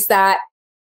make is that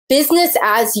business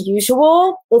as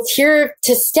usual, it's here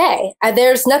to stay.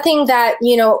 There's nothing that,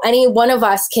 any one of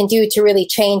us can do to really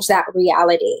change that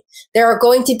reality. There are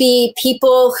going to be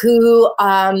people who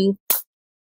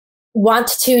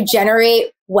want to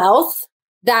generate wealth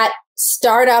that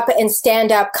start up and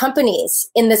stand up companies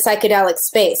in the psychedelic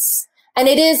space. And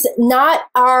it is not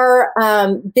our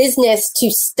business to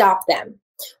stop them.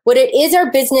 What it is our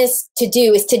business to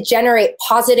do is to generate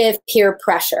positive peer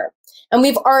pressure. And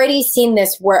we've already seen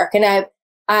this work. And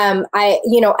I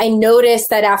noticed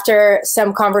that after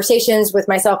some conversations with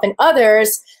myself and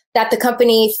others, that the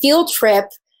company Field Trip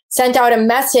sent out a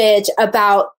message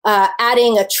about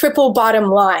adding a triple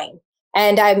bottom line.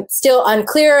 And I'm still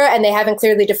unclear, and they haven't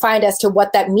clearly defined as to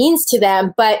what that means to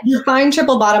them. But define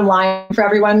triple bottom line for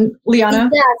everyone, Liana.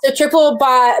 Yeah, so triple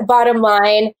bottom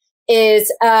line is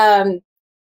I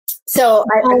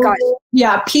got it.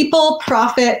 Yeah, people,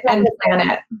 profit, and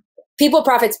planet. People,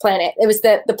 profits, planet. It was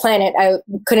the planet. I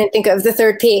couldn't think of the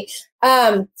third P.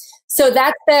 So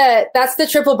that's the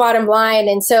triple bottom line.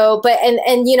 And so,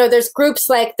 there's groups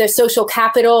like the Social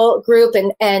Capital Group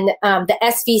and the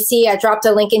SVC. I dropped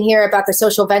a link in here about the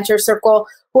Social Venture Circle,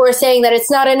 who are saying that it's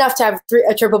not enough to have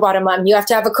a triple bottom line. You have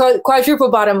to have a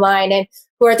quadruple bottom line, and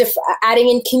who are adding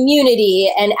in community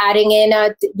and adding in,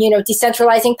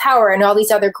 decentralizing power and all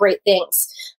these other great things.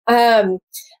 And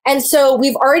so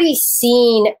we've already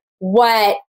seen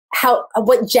what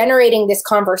generating this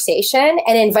conversation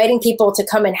and inviting people to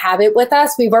come and have it with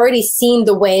us. We've already seen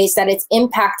the ways that it's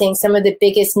impacting some of the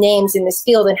biggest names in this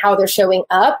field and how they're showing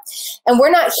up. And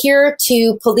we're not here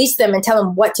to police them and tell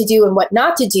them what to do and what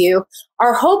not to do.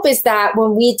 Our hope is that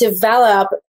when we develop,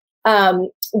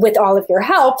 with all of your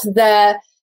help, the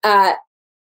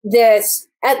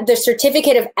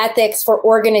certificate of ethics for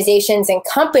organizations and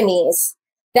companies,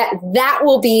 that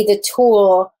will be the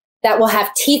tool that will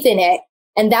have teeth in it.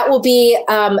 And that will be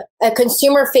a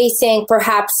consumer-facing,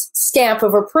 perhaps, stamp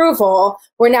of approval,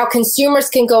 where now consumers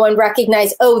can go and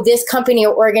recognize, oh, this company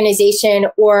or organization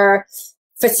or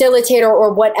facilitator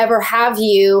or whatever have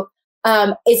you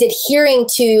is adhering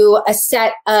to a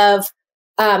set of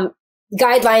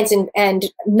guidelines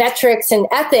and metrics and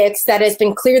ethics that has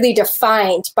been clearly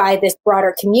defined by this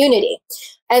broader community.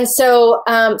 And so,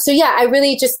 I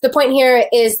really the point here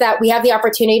is that we have the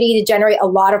opportunity to generate a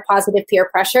lot of positive peer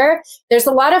pressure. There's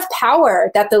a lot of power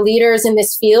that the leaders in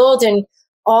this field and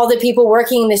all the people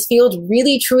working in this field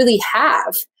really, truly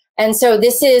have. And so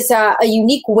this is a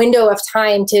unique window of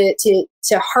time to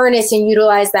harness and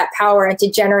utilize that power and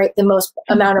to generate the most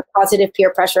amount of positive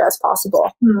peer pressure as possible.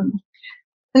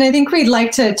 And I think we'd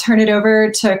like to turn it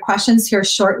over to questions here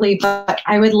shortly, but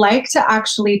I would like to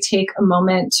actually take a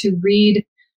moment to read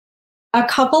a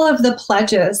couple of the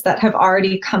pledges that have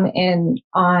already come in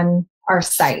on our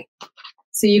site,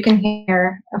 so you can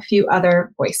hear a few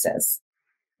other voices.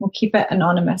 We'll keep it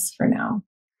anonymous for now.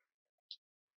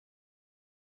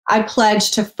 I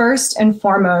pledge to first and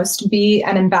foremost be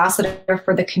an ambassador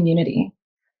for the community,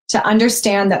 to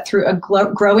understand that through a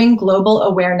growing global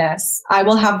awareness, I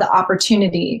will have the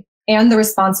opportunity and the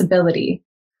responsibility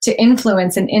to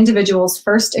influence an individual's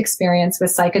first experience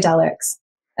with psychedelics,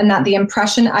 and that the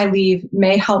impression I leave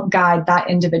may help guide that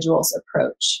individual's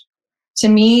approach. To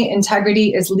me,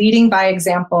 integrity is leading by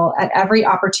example at every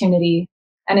opportunity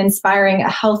and inspiring a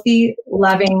healthy,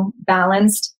 loving,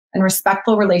 balanced, and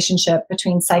respectful relationship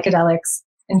between psychedelics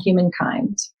and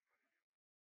humankind.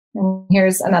 And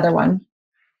here's another one.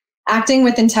 Acting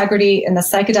with integrity in the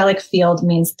psychedelic field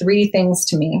means three things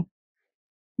to me.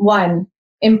 One,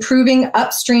 improving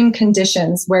upstream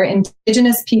conditions where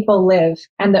indigenous people live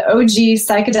and the OG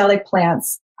psychedelic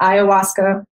plants,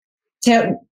 ayahuasca,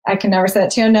 I can never say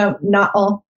that,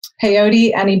 teonotl,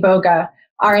 peyote, and iboga,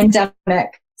 are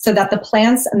endemic so that the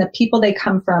plants and the people they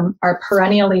come from are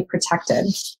perennially protected.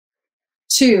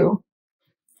 Two,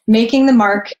 making the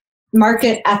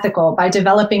market ethical by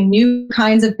developing new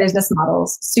kinds of business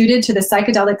models suited to the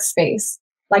psychedelic space,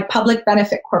 like public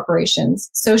benefit corporations,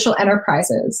 social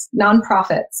enterprises,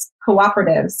 nonprofits,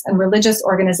 cooperatives, and religious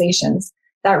organizations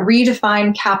that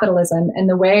redefine capitalism in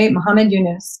the way Muhammad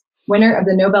Yunus, winner of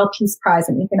the Nobel Peace Prize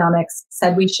in Economics,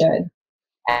 said we should.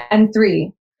 And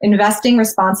three, investing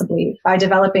responsibly by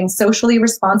developing socially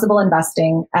responsible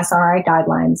investing (SRI)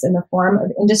 guidelines in the form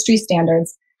of industry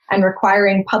standards and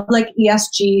requiring public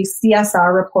ESG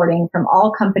CSR reporting from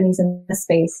all companies in the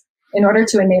space in order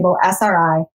to enable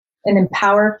SRI and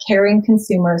empower caring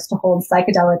consumers to hold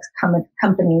psychedelic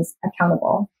companies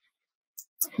accountable.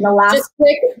 And the last,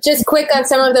 just quick on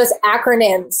some of those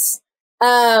acronyms.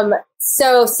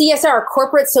 So CSR,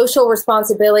 corporate social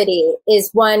responsibility, is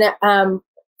one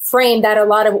frame that a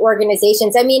lot of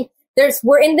organizations, I mean,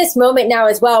 we're in this moment now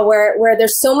as well where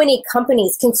there's so many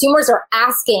companies, consumers are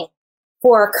asking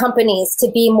for companies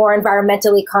to be more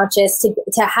environmentally conscious,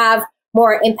 to have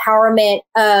more empowerment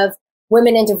of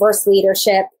women in diverse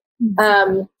leadership,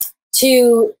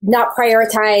 to not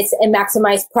prioritize and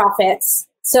maximize profits.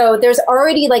 So there's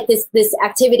already like this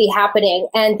activity happening.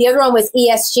 And the other one was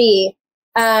ESG,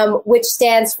 which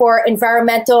stands for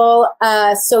environmental,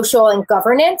 social, and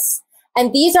governance.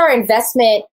 And these are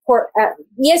investment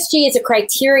ESG is a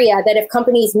criteria that if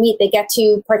companies meet, they get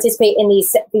to participate in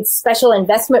these special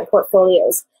investment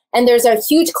portfolios. And there's a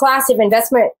huge class of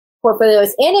investment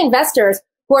portfolios and investors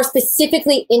who are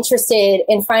specifically interested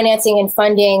in financing and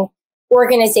funding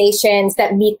organizations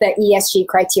that meet the ESG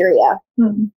criteria.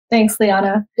 Thanks,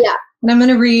 Liana. Yeah. And I'm going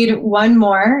to read one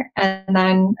more, and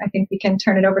then I think we can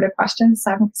turn it over to questions.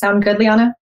 Sound good,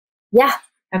 Liana? Yeah.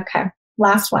 Okay.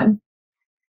 Last one.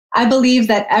 I believe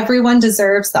that everyone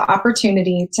deserves the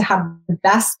opportunity to have the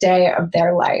best day of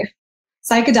their life.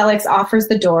 Psychedelics offers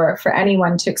the door for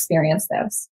anyone to experience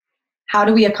this. How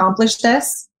do we accomplish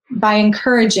this? By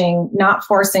encouraging, not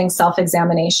forcing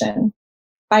self-examination.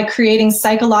 By creating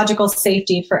psychological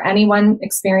safety for anyone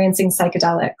experiencing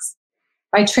psychedelics.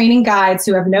 By training guides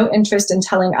who have no interest in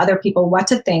telling other people what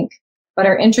to think, but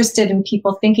are interested in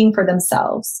people thinking for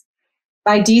themselves.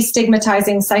 By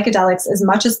destigmatizing psychedelics as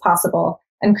much as possible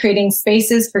and creating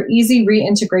spaces for easy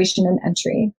reintegration and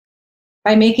entry.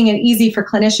 By making it easy for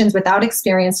clinicians without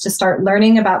experience to start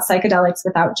learning about psychedelics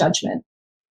without judgment.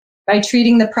 By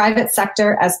treating the private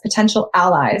sector as potential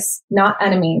allies, not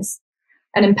enemies,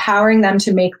 and empowering them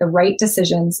to make the right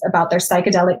decisions about their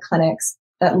psychedelic clinics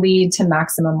that lead to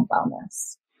maximum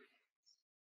wellness.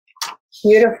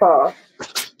 Beautiful.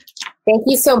 Thank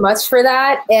you so much for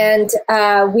that. And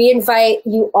we invite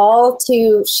you all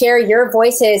to share your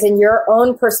voices and your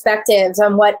own perspectives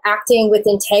on what acting with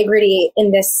integrity in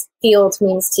this field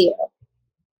means to you.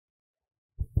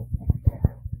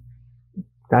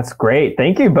 That's great.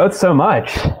 Thank you both so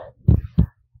much.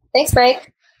 Thanks,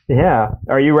 Mike. Yeah.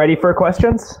 Are you ready for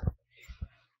questions?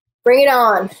 Bring it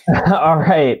on. All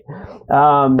right.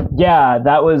 Yeah,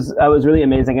 that was really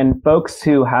amazing. And folks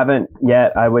who haven't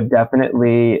yet, I would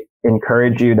definitely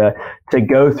encourage you to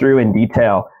go through in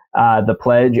detail the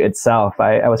pledge itself.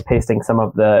 I was pasting some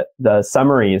of the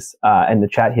summaries in the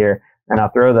chat here, and I'll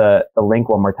throw the link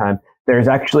one more time. There's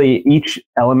actually each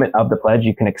element of the pledge,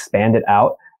 you can expand it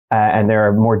out. And there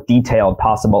are more detailed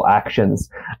possible actions,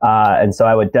 and so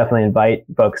I would definitely invite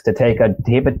folks to take a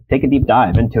deep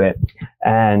dive into it.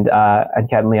 And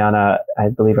Kat and Liana, I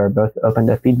believe, are both open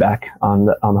to feedback on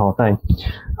the whole thing.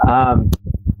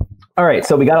 All right,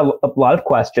 so we got a lot of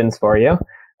questions for you.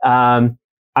 I'm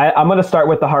going to start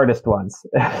with the hardest ones,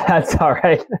 if that's all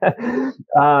right.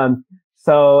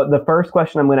 So the first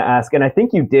question I'm going to ask, and I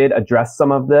think you did address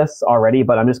some of this already,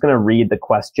 but I'm just going to read the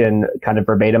question kind of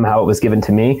verbatim how it was given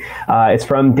to me. It's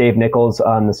from Dave Nichols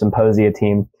on the Symposia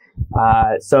team.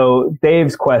 So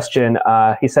Dave's question,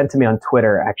 he sent to me on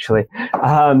Twitter, actually.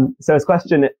 So his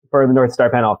question for the North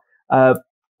Star panel,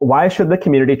 why should the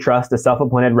community trust a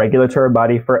self-appointed regulatory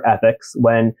body for ethics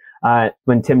when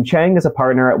Tim Chang is a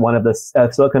partner at one of the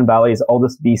Silicon Valley's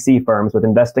oldest VC firms with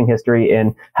investing history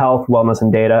in health, wellness,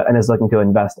 and data, and is looking to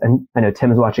invest? And I know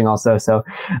Tim's watching also. So,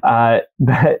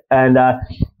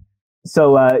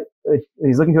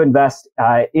 he's looking to invest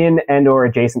in and or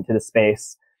adjacent to the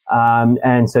space.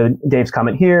 And so Dave's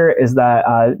comment here is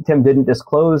that Tim didn't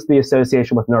disclose the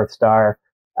association with North Star.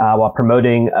 while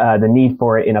promoting the need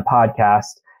for it in a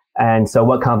podcast. And so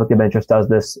what conflict of interest does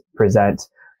this present?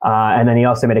 And then he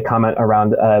also made a comment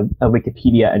around a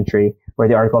Wikipedia entry where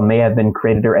the article may have been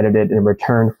created or edited in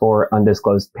return for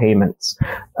undisclosed payments.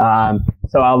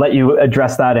 So I'll let you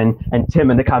address that, and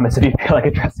Tim in the comments if you feel like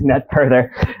addressing that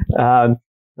further.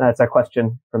 That's a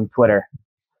question from Twitter.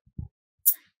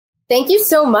 Thank you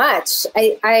so much.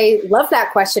 I love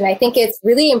that question. I think it's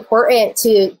really important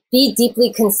to be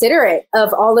deeply considerate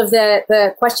of all of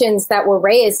the questions that were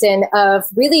raised, and of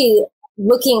really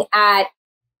looking at,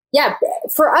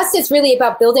 for us, it's really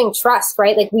about building trust,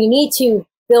 right? Like, we need to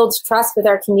build trust with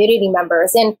our community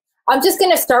members. And I'm just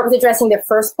going to start with addressing the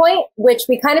first point, which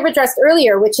we kind of addressed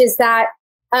earlier, which is that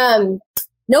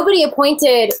nobody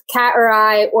appointed Kat or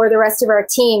I or the rest of our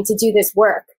team to do this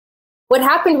work. What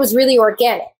happened was really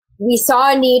organic. We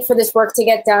saw a need for this work to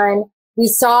get done. We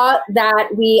saw that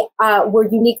we were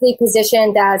uniquely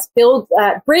positioned as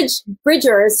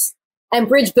bridgers and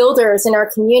bridge builders in our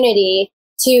community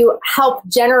to help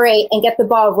generate and get the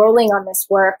ball rolling on this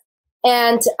work.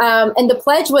 And the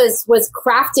pledge was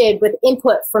crafted with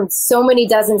input from so many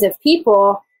dozens of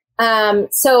people.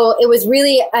 So it was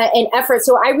really an effort.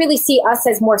 So I really see us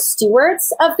as more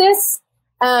stewards of this.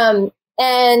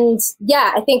 And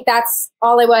yeah, I think that's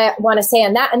all I want to say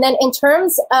on that. And then in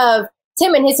terms of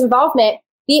Tim and his involvement,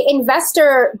 the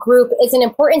investor group is an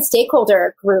important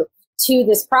stakeholder group to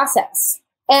this process.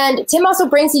 And Tim also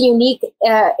brings a unique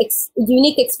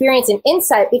experience and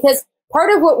insight, because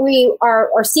part of what we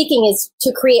are seeking is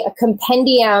to create a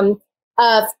compendium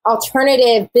of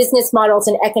alternative business models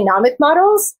and economic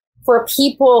models for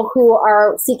people who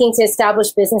are seeking to establish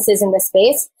businesses in this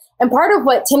space. And part of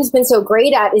what Tim's been so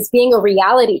great at is being a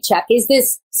reality check. Is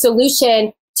this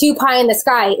solution too pie in the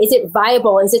sky? Is it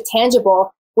viable? Is it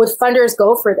tangible? Would funders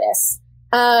go for this?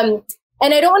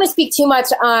 And I don't want to speak too much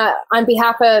on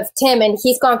behalf of Tim, and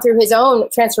he's gone through his own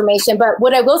transformation. But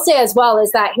what I will say as well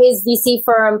is that his VC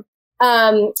firm,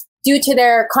 due to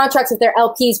their contracts with their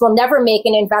LPs, will never make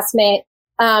an investment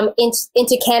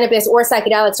into cannabis or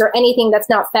psychedelics or anything that's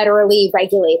not federally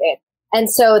regulated. And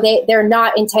so they're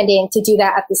not intending to do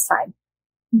that at this time.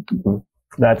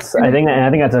 I think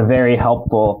that's a very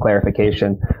helpful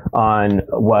clarification on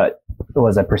what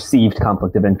was a perceived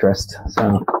conflict of interest.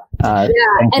 So,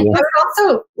 and I would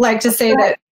also like to say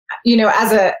that,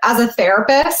 as a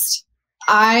therapist,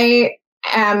 I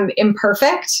am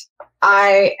imperfect.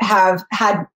 I have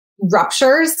had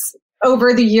ruptures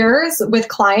over the years with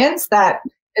clients that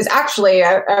is actually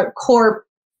a core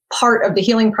part of the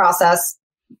healing process,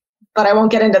 but I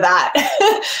won't get into that.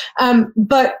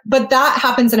 But that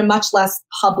happens in a much less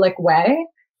public way,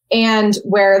 and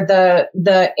where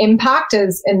the impact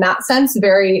is, in that sense,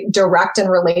 very direct and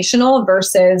relational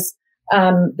versus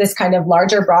this kind of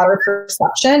larger, broader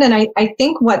perception. And I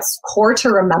think what's core to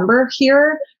remember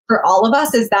here for all of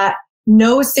us is that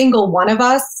no single one of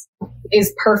us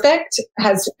is perfect,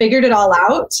 has figured it all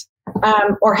out,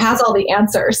 or has all the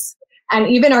answers. And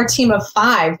even our team of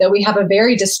 5, though we have a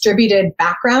very distributed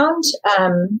background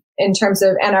in terms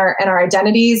of and our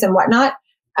identities and whatnot,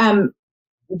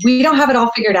 we don't have it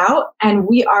all figured out, and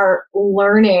we are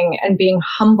learning and being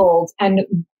humbled and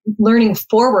learning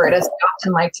forward, as we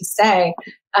often like to say,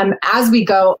 as we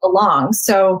go along.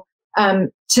 So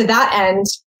to that end,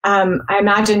 I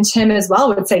imagine Tim as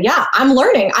well would say, yeah, I'm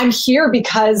learning. I'm here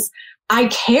because I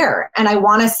care, and I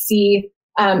want to see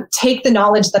take the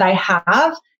knowledge that I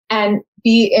have and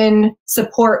be in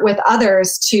support with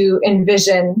others to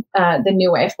envision the new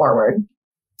way forward.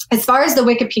 As far as the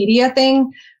Wikipedia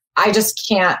thing, I just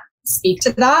can't speak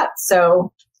to that.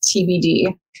 So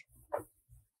TBD.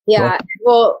 Yeah,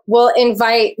 we'll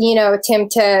invite, Tim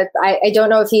to, I don't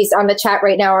know if he's on the chat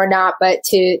right now or not, but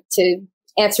to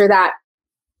answer that.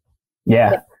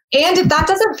 Yeah. And if that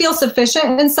doesn't feel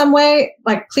sufficient in some way,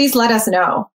 please let us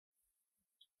know.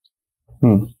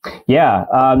 Yeah.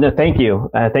 No, thank you.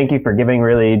 Thank you for giving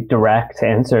really direct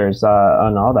answers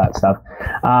on all that stuff.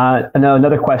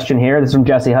 Another question here. This is from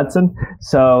Jesse Hudson.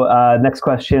 So next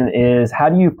question is, how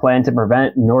do you plan to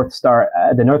prevent the North Star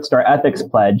Ethics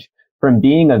Pledge from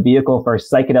being a vehicle for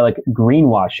psychedelic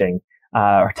greenwashing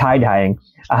or tie-dyeing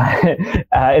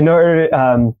in order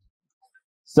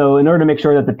to make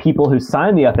sure that the people who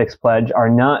sign the ethics pledge are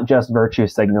not just virtue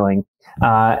signaling,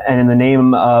 and in the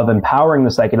name of empowering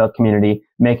the psychedelic community,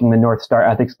 making the North Star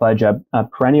Ethics Pledge a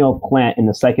perennial plant in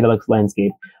the psychedelics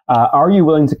landscape, are you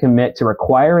willing to commit to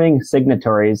requiring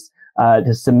signatories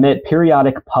to submit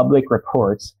periodic public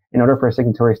reports in order for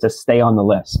signatories to stay on the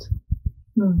list?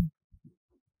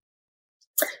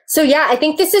 So yeah, I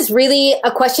think this is really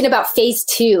a question about phase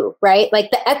 2, right?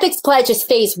 Like the ethics pledge is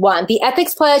phase 1. The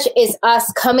ethics pledge is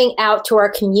us coming out to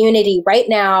our community right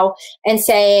now and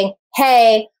saying,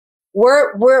 hey,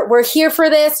 we're here for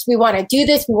this. We want to do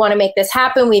this. We want to make this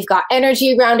happen. We've got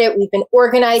energy around it. We've been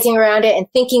organizing around it and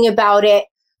thinking about it.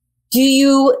 Do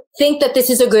you think that this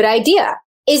is a good idea?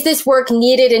 Is this work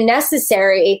needed and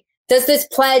necessary? Does this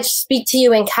pledge speak to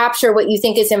you and capture what you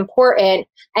think is important?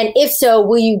 And if so,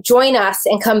 will you join us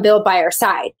and come build by our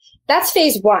side? That's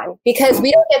phase 1, because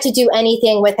we don't get to do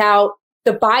anything without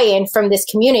the buy-in from this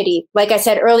community. Like I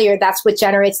said earlier, that's what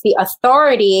generates the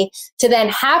authority to then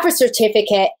have a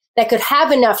certificate that could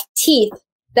have enough teeth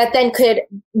that then could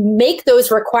make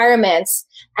those requirements.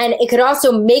 And it could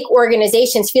also make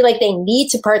organizations feel like they need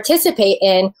to participate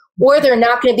in, or they're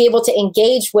not going to be able to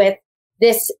engage with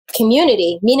this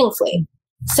community meaningfully.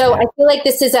 So I feel like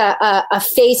this is a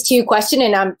phase 2 question,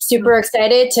 and I'm super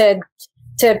excited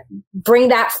to bring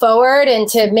that forward and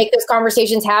to make those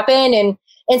conversations happen. And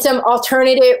in some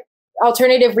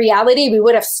alternative reality, we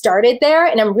would have started there,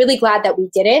 and I'm really glad that we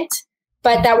didn't.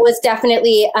 But that was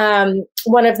definitely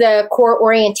one of the core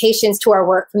orientations to our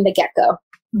work from the get-go.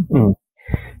 Mm-hmm.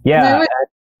 Yeah.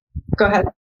 Go ahead.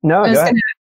 No, go ahead.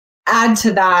 Add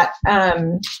to that.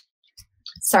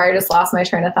 Sorry, I just lost my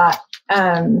train of thought.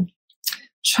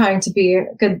 Trying to be a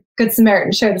good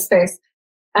Samaritan, share the space.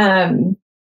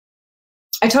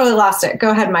 I totally lost it. Go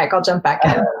ahead, Mike. I'll jump back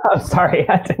in. Oh, sorry.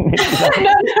 I didn't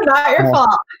no, not your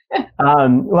fault.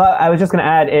 Well, I was just going to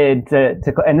add it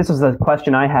and this was a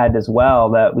question I had as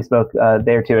well that we spoke a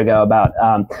day or two ago about,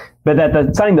 but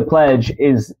that signing the pledge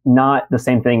is not the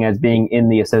same thing as being in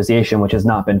the association, which has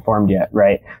not been formed yet,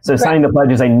 right? So signing the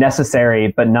pledge is a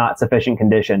necessary but not sufficient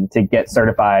condition to get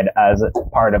certified as a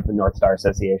part of the North Star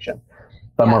Association,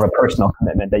 but more of a personal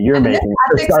commitment that you're making.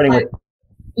 So starting with.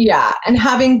 Yeah. And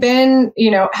having been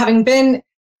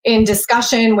in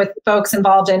discussion with folks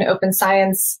involved in open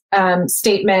science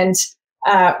statement,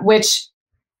 which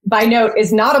by note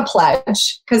is not a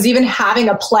pledge, because even having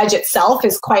a pledge itself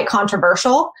is quite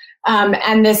controversial.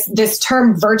 And this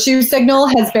term virtue signal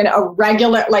has been a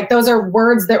regular, like those are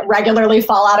words that regularly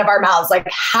fall out of our mouths. Like,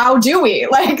 how do we?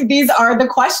 Like, these are the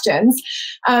questions.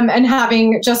 And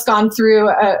having just gone through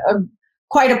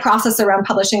quite a process around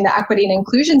publishing the equity and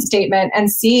inclusion statement and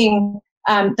seeing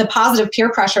the positive peer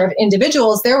pressure of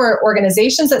individuals. There were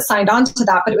organizations that signed on to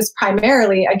that, but it was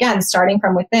primarily, again, starting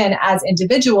from within as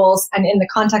individuals and in the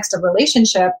context of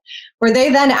relationship, where they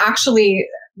then actually,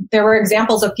 there were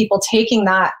examples of people taking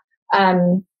that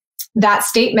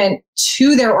statement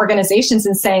to their organizations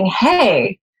and saying,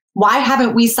 hey, why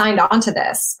haven't we signed on to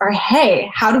this? Or, hey,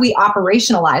 how do we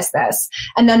operationalize this?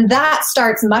 And then that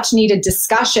starts much needed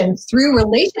discussion through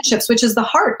relationships, which is the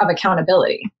heart of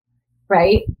accountability,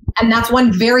 right? And that's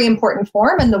one very important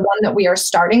form, and the one that we are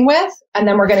starting with. And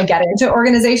then we're going to get into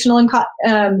organizational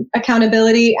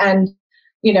accountability and,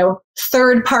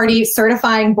 third party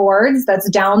certifying boards. That's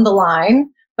down the line.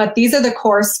 But these are the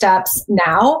core steps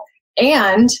now.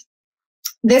 And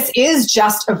this is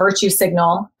just a virtue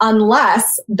signal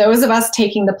unless those of us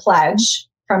taking the pledge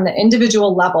from the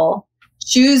individual level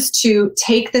choose to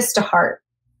take this to heart,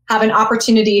 have an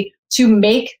opportunity to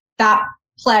make that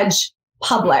pledge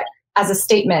public as a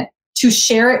statement, to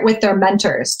share it with their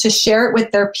mentors, to share it with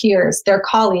their peers, their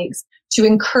colleagues, to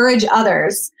encourage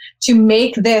others, to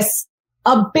make this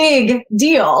a big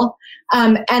deal.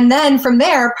 And then from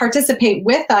there, participate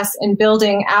with us in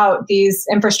building out these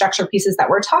infrastructure pieces that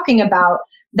we're talking about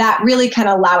that really can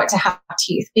allow it to have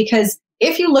teeth. Because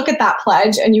if you look at that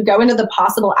pledge and you go into the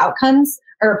possible outcomes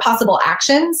or possible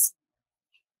actions,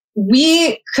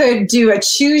 we could do a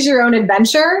choose your own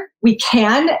adventure. We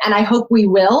can, and I hope we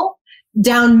will,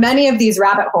 down many of these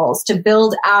rabbit holes to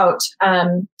build out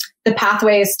the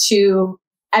pathways to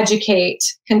educate,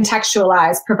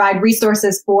 contextualize, provide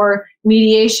resources for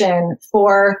mediation,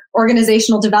 for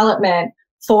organizational development,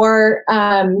 for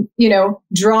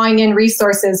drawing in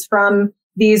resources from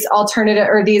these alternative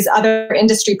or these other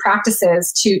industry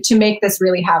practices to make this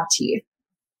really have teeth.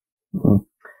 Mm-hmm.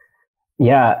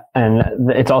 Yeah, and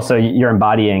it's also you're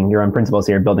embodying your own principles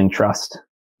here, building trust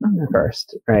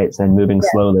first, right? So moving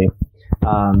slowly.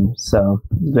 I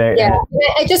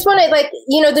just want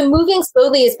to the moving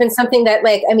slowly has been something that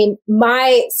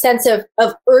my sense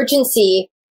of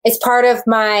urgency is part of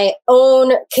my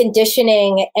own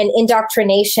conditioning and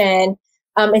indoctrination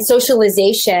and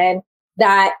socialization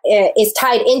that is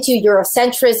tied into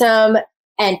Eurocentrism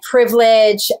and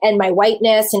privilege and my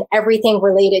whiteness and everything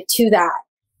related to that.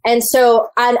 And so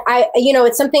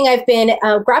it's something I've been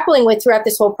grappling with throughout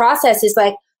this whole process is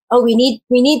like, oh, we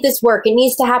need this work. It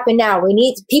needs to happen now.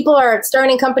 People are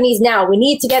starting companies now. We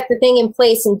need to get the thing in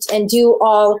place and do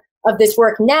all of this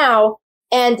work now.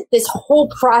 And this whole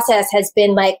process has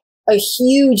been like a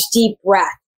huge deep breath.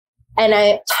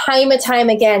 And time and time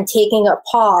again, taking a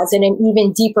pause and an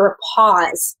even deeper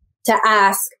pause to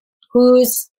ask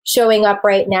who's showing up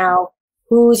right now,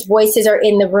 whose voices are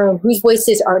in the room, whose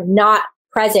voices are not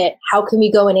present. How can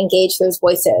we go and engage those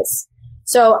voices?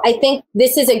 So I think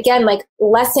this is, again, like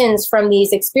lessons from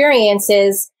these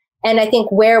experiences. And I think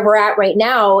where we're at right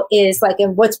now is like,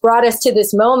 and what's brought us to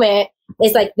this moment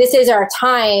is like, this is our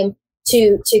time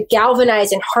to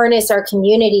galvanize and harness our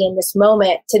community in this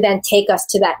moment to then take us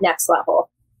to that next level.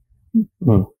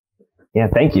 Yeah,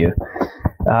 thank you.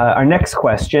 Our next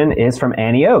question is from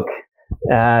Annie Oak.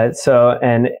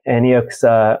 And Annie Oak's,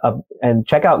 and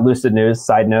check out Lucid News,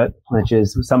 side note, which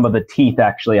is some of the teeth,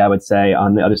 actually, I would say,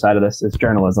 on the other side of this is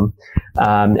journalism.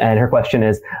 And her question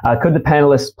is, could the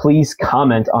panelists please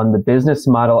comment on the business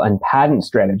model and patent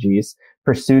strategies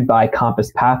pursued by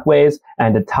Compass Pathways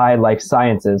and Atai Life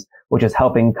Sciences, which is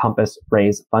helping Compass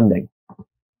raise funding?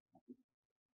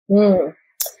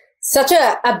 Such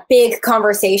a big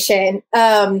conversation.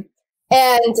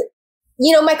 And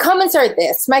you know, my comments are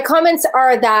this. My comments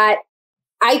are that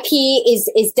IP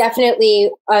is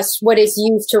definitely what is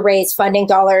used to raise funding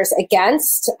dollars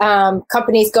against.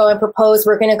 Companies go and propose,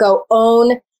 we're going to go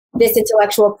own this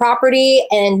intellectual property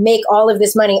and make all of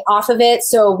this money off of it.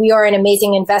 So we are an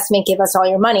amazing investment. Give us all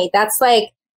your money. That's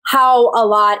like how a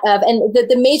lot of, and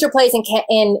the major plays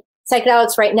in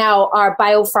psychedelics right now are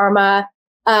biopharma,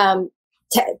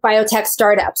 biotech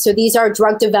startups. So these are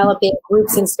drug developing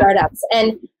groups and startups.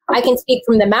 And I can speak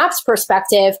from the MAPS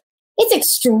perspective. It's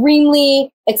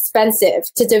extremely expensive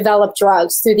to develop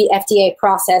drugs through the FDA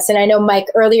process. And I know, Mike,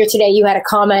 earlier today, you had a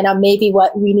comment on maybe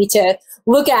what we need to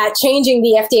look at changing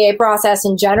the FDA process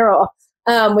in general,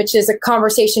 which is a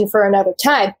conversation for another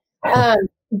time.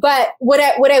 But what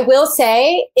I will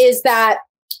say is that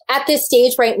at this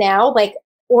stage right now, like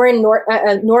we're in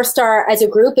North Star as a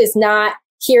group is not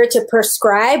here to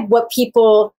prescribe what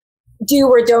people do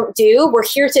or don't do. We're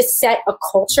here to set a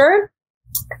culture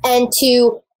and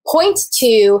to point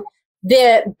to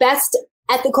the best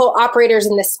ethical operators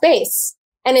in this space.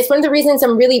 And it's one of the reasons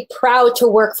I'm really proud to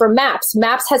work for MAPS.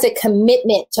 MAPS has a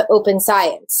commitment to open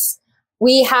science.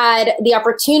 We had the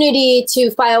opportunity to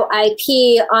file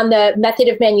IP on the method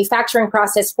of manufacturing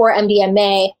process for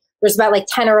MDMA. There's about like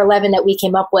 10 or 11 that we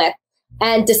came up with,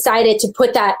 and decided to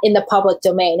put that in the public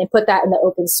domain and put that in the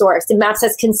open source. And MAPS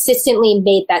has consistently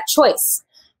made that choice.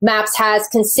 MAPS has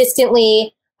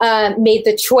consistently made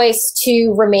the choice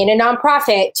to remain a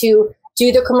nonprofit, to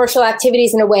do the commercial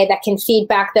activities in a way that can feed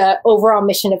back the overall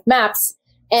mission of MAPS,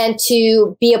 and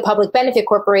to be a public benefit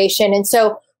corporation. And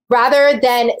so rather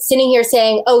than sitting here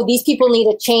saying, oh, these people need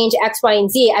to change X, Y,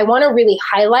 and Z, I want to really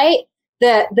highlight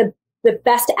the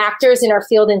best actors in our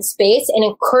field and space and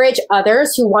encourage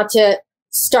others who want to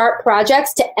start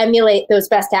projects to emulate those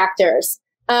best actors.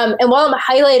 And while I'm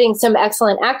highlighting some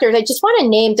excellent actors, I just want to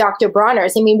name Dr.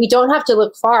 Bronner's. I mean, we don't have to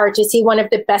look far to see one of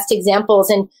the best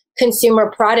examples in consumer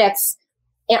products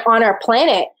on our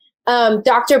planet.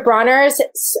 Dr. Bronner's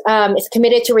is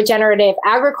committed to regenerative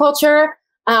agriculture.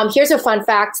 Here's a fun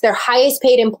fact. Their highest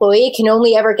paid employee can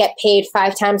only ever get paid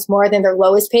 5 times more than their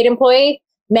lowest paid employee.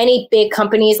 Many big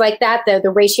companies like that,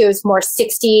 the ratio is more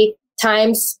 60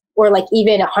 times or like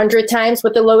even 100 times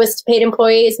what the lowest paid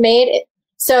employee is made.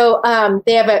 So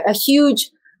they have a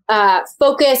huge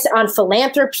focus on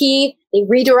philanthropy. They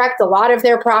redirect a lot of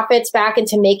their profits back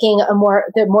into making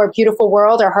the more beautiful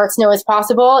world our hearts know is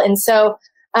possible. And so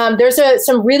there's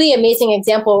some really amazing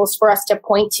examples for us to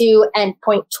point to and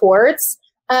point towards.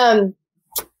 In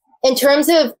terms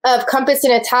of Compass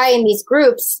and Atai in these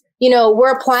groups, you know,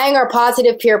 we're applying our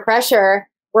positive peer pressure.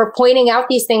 We're pointing out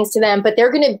these things to them, but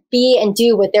they're going to be and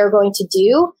do what they're going to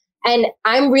do. And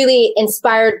I'm really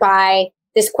inspired by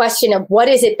this question of what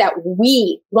is it that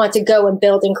we want to go and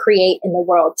build and create in the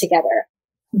world together.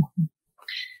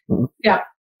 Yeah,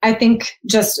 I think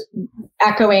just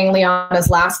echoing Liana's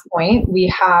last point, we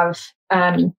have,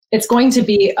 it's going to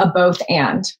be a both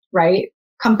and, right?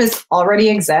 Compass already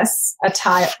exists.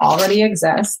 Atai already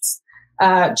exists.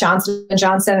 Johnson &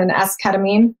 Johnson and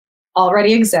S-ketamine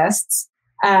already exists.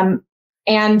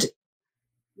 And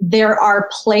there are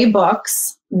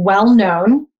playbooks,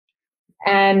 well-known,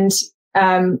 and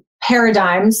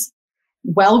paradigms,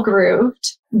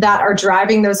 well-grooved, that are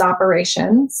driving those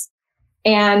operations.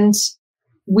 And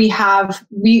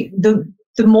the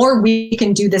more we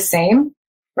can do the same,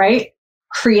 right?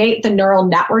 Create the neural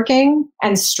networking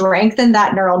and strengthen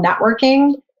that neural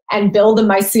networking and build a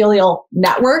mycelial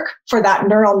network for that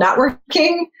neural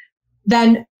networking,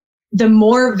 then the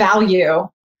more value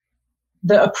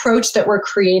the approach that we're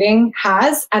creating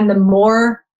has, and the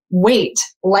more weight,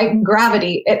 like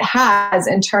gravity, it has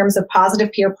in terms of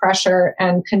positive peer pressure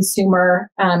and consumer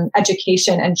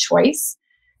education and choice.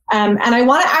 And I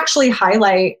want to actually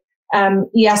highlight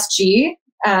ESG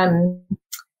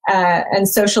and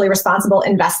socially responsible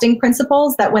investing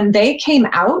principles, that when they came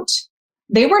out,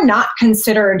 they were not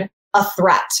considered a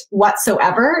threat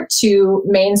whatsoever to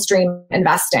mainstream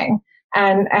investing.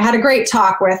 And I had a great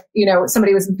talk with,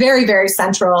 somebody who was very, very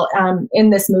central in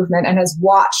this movement and has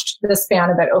watched the span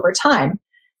of it over time.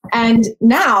 And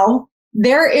now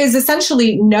there is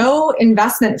essentially no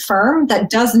investment firm that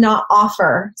does not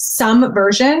offer some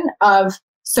version of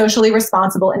socially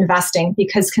responsible investing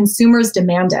because consumers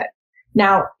demand it.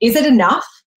 Now, is it enough?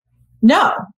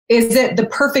 No. Is it the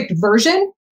perfect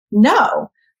version? No.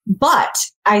 But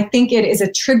I think it is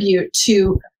a tribute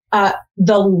to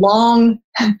the long,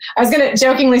 I was going to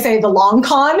jokingly say the long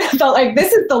con, but like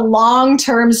this is the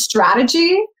long-term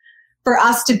strategy for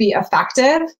us to be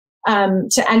effective,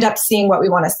 to end up seeing what we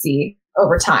want to see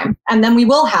over time. And then we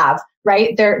will have,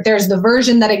 right, there's the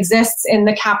version that exists in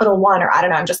the Capital One, or I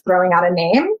don't know, I'm just throwing out a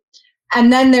name.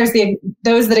 And then there's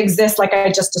those that exist, like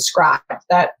I just described,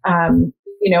 that,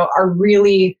 are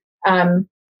really,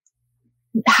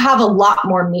 have a lot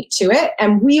more meat to it,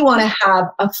 and we want to have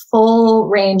a full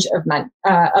range of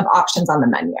options on the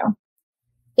menu.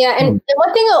 Yeah, and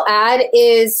one thing I'll add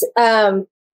is the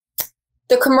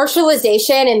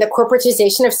commercialization and the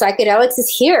corporatization of psychedelics is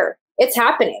here. It's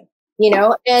happening,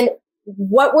 and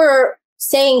what we're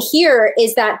saying here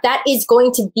is that is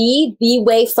going to be the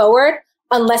way forward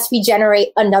unless we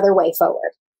generate another way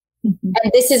forward. Mm-hmm.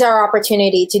 And this is our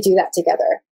opportunity to do that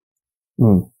together.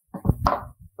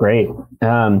 Great.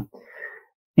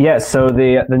 So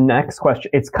the next question,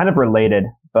 it's kind of related,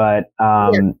 but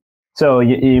so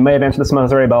you may have answered this one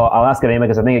already, but I'll ask it anyway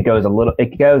because I think it goes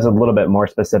a little bit more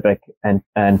specific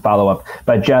and follow up.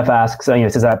 But Jeff asks,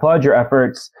 says, I applaud your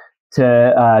efforts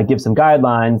to give some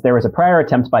guidelines. There was a prior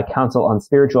attempt by Council on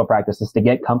Spiritual Practices to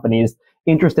get companies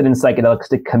interested in psychedelics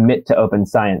to commit to open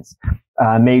science.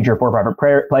 Major for-profit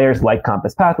players like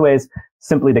Compass Pathways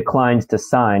simply declined to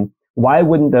sign. Why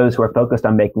wouldn't those who are focused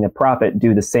on making a profit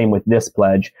do the same with this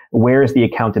pledge? Where is the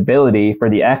accountability for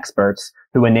the experts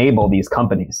who enable these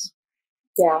companies?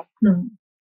 Yeah. Mm-hmm.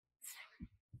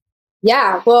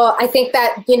 Yeah. Well, I think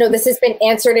that, this has been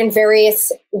answered in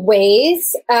various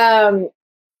ways. And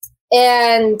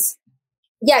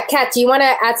yeah, Kat, do you want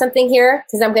to add something here?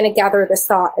 Because I'm going to gather this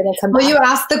thought and then come back. Will you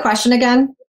ask the question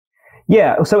again?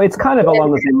 Yeah. So it's kind of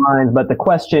along the same lines, but the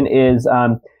question is,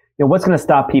 what's going to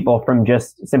stop people from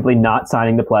just simply not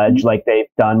signing the pledge like they've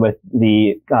done with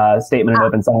the statement of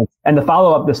open science? And the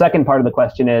follow-up, the second part of the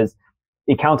question is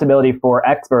accountability for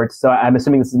experts. So I'm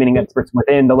assuming this is meaning experts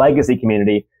within the legacy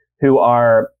community who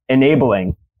are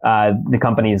enabling the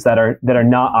companies that are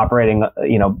not operating,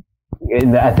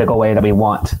 in the ethical way that we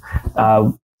want.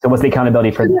 So what's the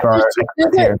accountability for our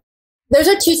experts here? Those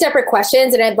are two separate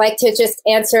questions, and I'd like to just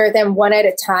answer them one at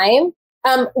a time.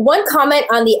 One comment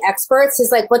on the experts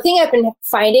is like one thing I've been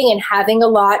finding and having a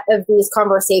lot of these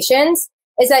conversations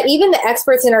is that even the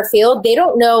experts in our field, they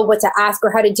don't know what to ask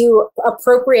or how to do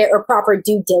appropriate or proper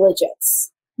due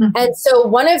diligence. Mm-hmm. And so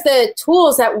one of the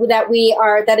tools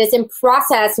that is in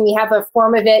process, and we have a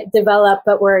form of it developed,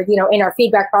 but we're, in our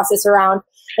feedback process around,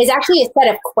 is actually a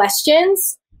set of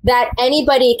questions that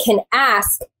anybody can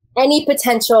ask any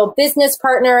potential business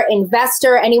partner,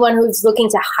 investor, anyone who's looking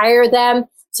to hire them,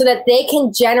 so that they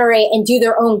can generate and do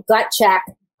their own gut check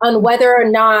on whether or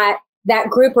not that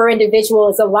group or individual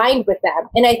is aligned with them.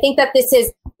 And I think that this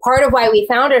is part of why we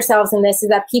found ourselves in this, is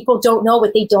that people don't know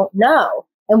what they don't know.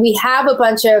 And we have a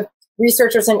bunch of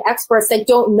researchers and experts that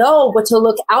don't know what to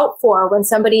look out for when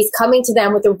somebody's coming to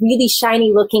them with a really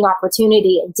shiny looking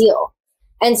opportunity and deal.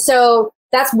 And so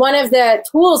that's one of the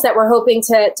tools that we're hoping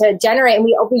to generate. And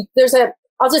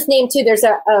I'll just name two. There's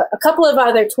a couple of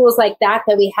other tools like that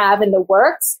we have in the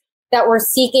works that we're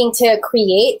seeking to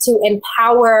create to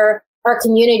empower our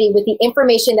community with the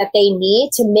information that they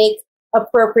need to make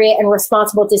appropriate and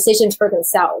responsible decisions for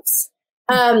themselves.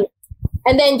 And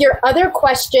then your other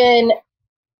question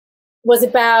was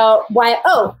about why,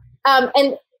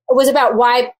 and it was about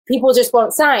why people just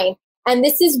won't sign. And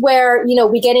this is where,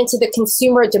 we get into the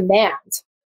consumer demand.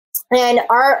 And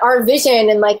our vision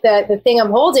and like the thing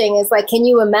I'm holding is like, can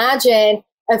you imagine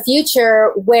a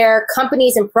future where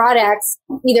companies and products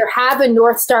either have a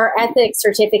North Star ethics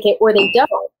certificate or they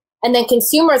don't? And then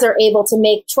consumers are able to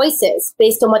make choices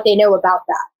based on what they know about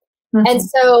that. Mm-hmm. And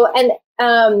so,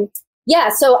 Yeah,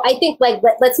 so I think like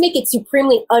let's make it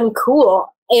supremely uncool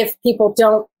if people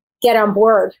don't get on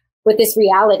board with this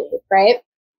reality, right?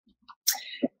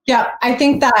 Yeah, I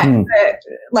think that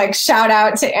like shout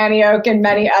out to Annie Oak and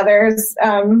many others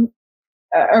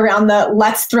around the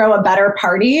let's throw a better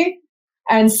party,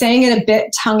 and saying it a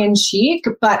bit tongue in cheek,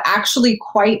 but actually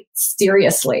quite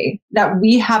seriously, that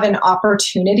we have an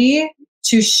opportunity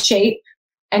to shape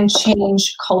and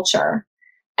change culture.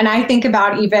 And I think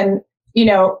about even,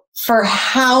 for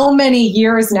how many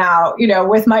years now,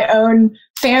 with my own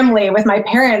family, with my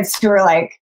parents who are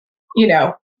like,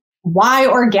 why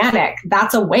organic?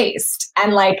 That's a waste.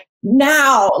 And like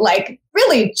now, like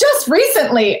really just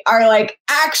recently are like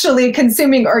actually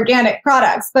consuming organic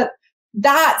products. But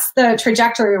that's the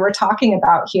trajectory we're talking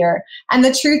about here. And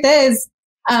the truth is,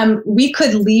 we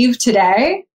could leave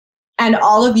today and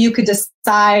all of you could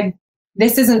decide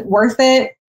this isn't worth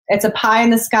it. It's a pie in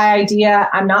the sky idea.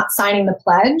 I'm not signing the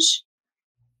pledge.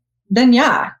 Then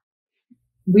yeah,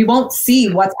 we won't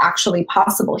see what's actually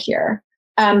possible here.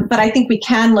 But I think we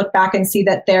can look back and see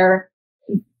that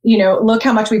look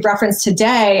how much we've referenced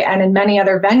today and in many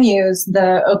other venues,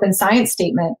 the open science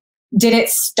statement. Did it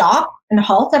stop and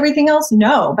halt everything else?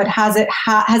 No, but has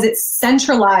it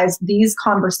centralized these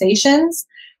conversations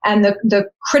and the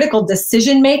critical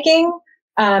decision making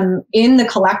in the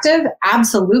collective?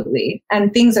 Absolutely.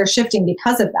 And things are shifting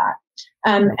because of that.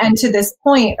 And to this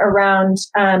point around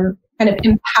kind of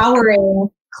empowering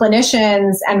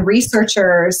clinicians and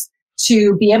researchers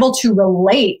to be able to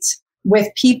relate with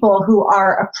people who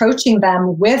are approaching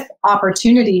them with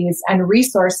opportunities and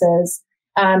resources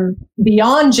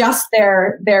beyond just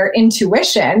their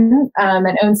intuition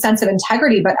and own sense of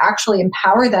integrity, but actually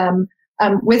empower them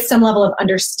with some level of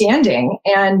understanding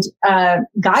and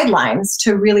guidelines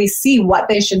to really see what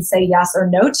they should say yes or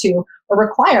no to or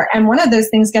require. And one of those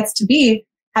things gets to be,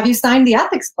 have you signed the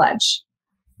ethics pledge?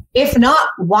 If not,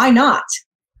 why not?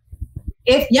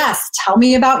 If yes, tell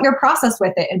me about your process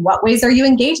with it. In what ways are you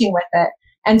engaging with it?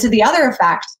 And to the other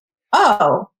effect,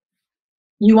 oh,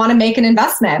 you want to make an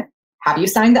investment. Have you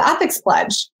signed the ethics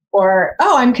pledge? Or,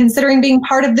 oh, I'm considering being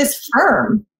part of this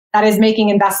firm that is making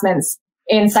investments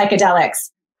in psychedelics.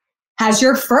 Has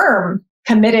your firm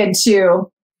committed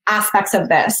to aspects of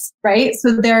this, right?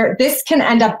 So this can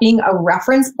end up being a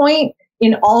reference point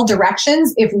in all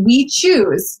directions if we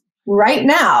choose right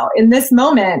now in this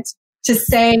moment to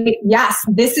say, yes,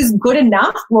 this is good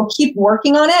enough. We'll keep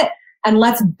working on it and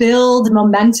let's build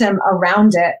momentum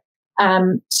around it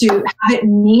to have it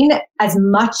mean as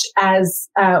much as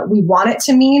we want it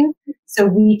to mean, so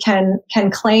we can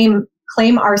claim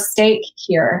our stake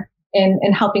here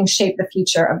in helping shape the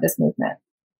future of this movement.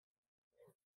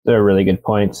 They're really good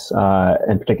points.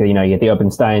 And particularly, you get the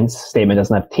open science statement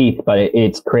doesn't have teeth, but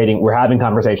it's creating, we're having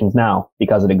conversations now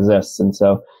because it exists. And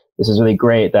so this is really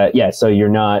great that, so you're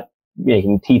not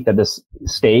making teeth at this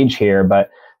stage here, but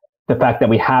the fact that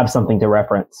we have something to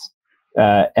reference.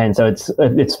 And so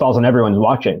it falls on everyone's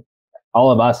watching,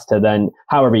 all of us, to then,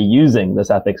 how are we using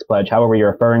this ethics pledge? How are we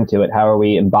referring to it? How are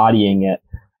we embodying it?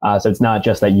 So it's not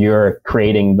just that you're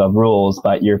creating the rules,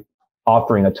 but you're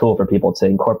offering a tool for people to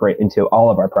incorporate into all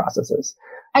of our processes.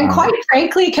 And quite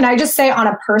frankly, can I just say on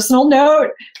a personal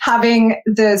note, having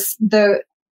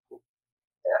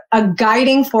a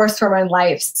guiding force for my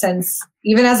life since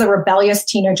even as a rebellious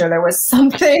teenager, there was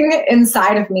something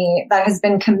inside of me that has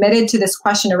been committed to this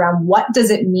question around what does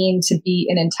it mean to be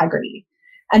in integrity?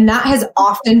 And that has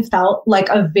often felt like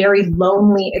a very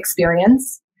lonely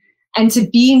experience. And to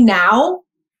be now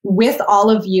with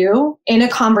all of you in a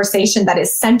conversation that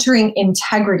is centering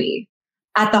integrity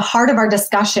at the heart of our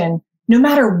discussion, no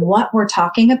matter what we're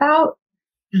talking about,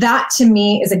 that to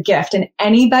me is a gift. And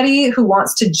anybody who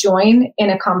wants to join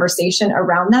in a conversation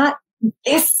around that,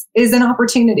 this is an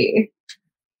opportunity.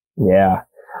 Yeah.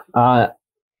 I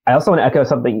also want to echo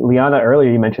something, Liana,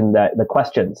 earlier you mentioned that the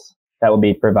questions that will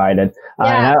be provided.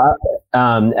 Yeah.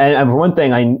 And for one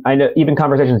thing, I know even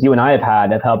conversations you and I have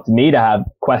had have helped me to have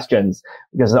questions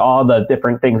because of all the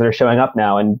different things that are showing up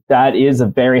now. And that is a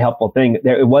very helpful thing.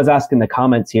 It was asked in the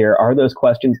comments here, are those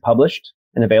questions published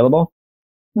and available?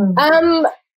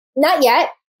 Not yet.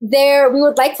 We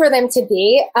would like for them to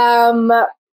be.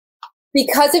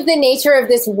 Because of the nature of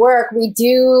this work, we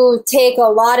do take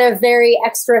a lot of very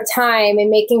extra time in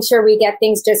making sure we get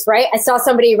things just right. I saw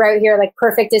somebody write here, like,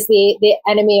 perfect is the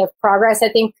enemy of progress, I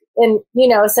think. And,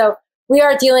 so we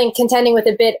are contending with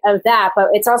a bit of that, but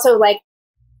it's also like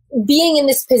being in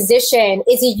this position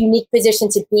is a unique position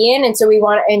to be in. And so we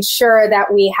want to ensure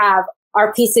that we have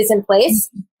our pieces in place.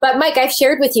 But Mike, I've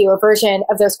shared with you a version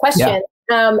of those questions.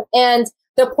 Yeah. And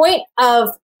the point of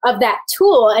of that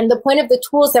tool and the point of the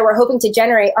tools that we're hoping to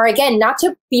generate are, again, not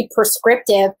to be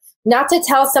prescriptive, not to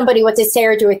tell somebody what to say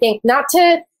or do or think, not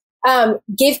to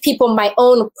give people my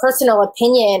own personal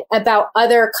opinion about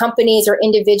other companies or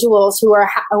individuals who are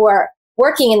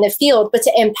working in the field, but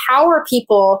to empower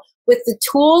people with the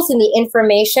tools and the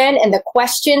information and the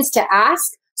questions to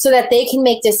ask so that they can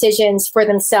make decisions for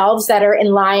themselves that are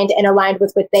aligned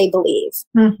with what they believe.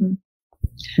 Mm-hmm.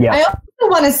 Yeah. I also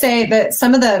want to say that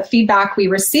some of the feedback we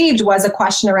received was a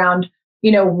question around,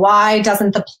 why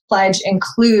doesn't the pledge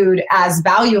include, as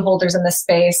value holders in the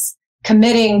space,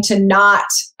 committing to not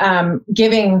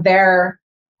giving their,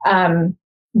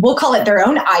 we'll call it their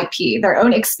own IP, their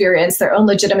own experience, their own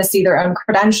legitimacy, their own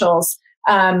credentials,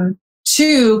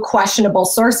 to questionable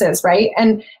sources, right?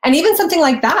 And even something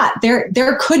like that,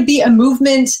 there could be a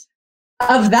movement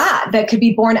of that could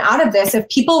be born out of this if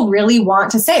people really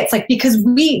want to say it. It's like, because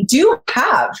we do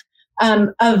have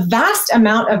a vast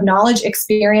amount of knowledge,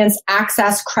 experience,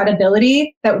 access,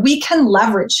 credibility that we can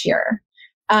leverage here.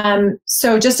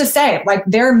 So just to say, like,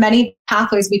 there are many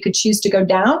pathways we could choose to go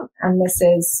down, and this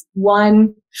is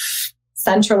one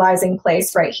centralizing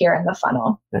place right here in the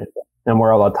funnel. And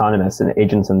we're all autonomous and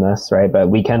agents in this, right? But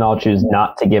we can all choose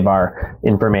not to give our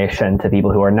information to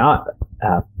people who are not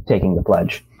taking the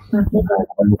pledge. Mm-hmm.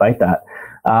 I invite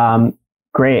that.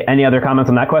 Great. Any other comments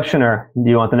on that question, or do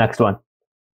you want the next one?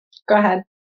 Go ahead.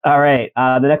 All right.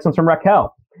 The next one's from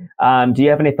Raquel. Do you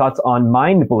have any thoughts on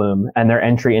MindBloom and their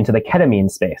entry into the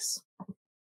ketamine space?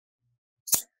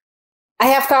 I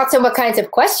have thoughts on what kinds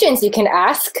of questions you can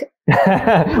ask.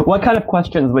 What kind of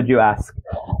questions would you ask?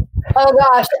 Oh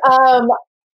gosh,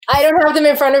 I don't have them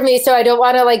in front of me, so I don't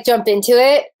want to jump into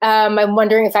it. I'm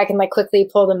wondering if I can quickly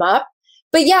pull them up.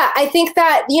 But yeah, I think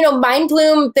that,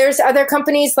 MindBloom, there's other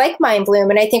companies like MindBloom,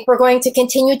 and I think we're going to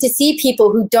continue to see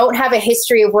people who don't have a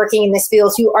history of working in this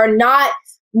field, who are not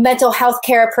mental health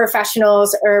care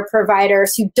professionals or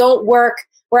providers, who don't work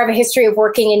or have a history of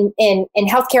working in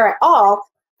healthcare at all,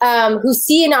 who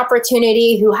see an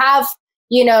opportunity, who have,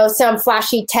 some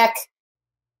flashy tech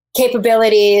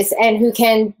capabilities and who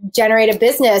can generate a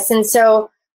business. And so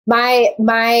my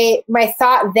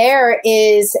thought there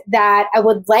is that I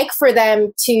would like for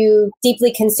them to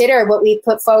deeply consider what we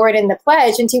put forward in the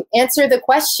pledge and to answer the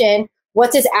question,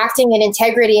 what does acting in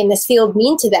integrity in this field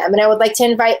mean to them? And I would like to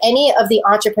invite any of the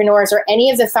entrepreneurs or any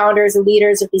of the founders or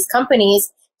leaders of these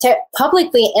companies to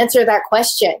publicly answer that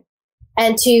question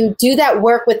and to do that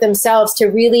work with themselves to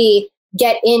really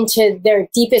get into their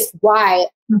deepest why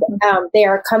they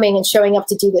are coming and showing up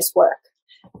to do this work.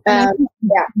 Yeah.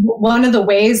 One of the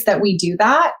ways that we do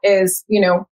that is,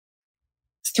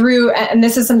 through, and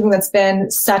this is something that's been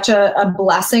such a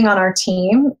blessing on our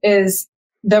team, is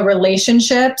the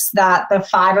relationships that the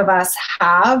five of us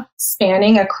have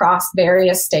spanning across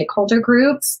various stakeholder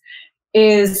groups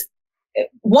is,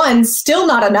 one, still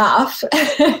not enough.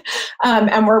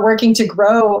 And we're working to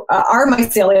grow our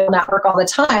mycelial network all the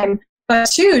time. But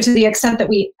two, to the extent that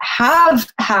we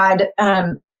have had,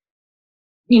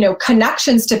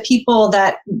 connections to people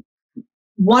that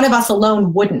one of us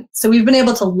alone wouldn't. So we've been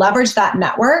able to leverage that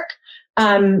network,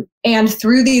 and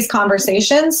through these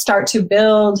conversations start to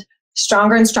build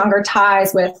stronger and stronger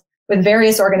ties with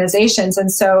various organizations.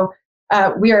 And so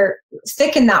we're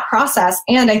thick in that process.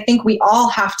 And I think we all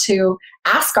have to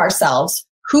ask ourselves,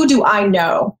 who do I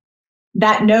know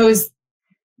that knows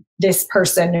this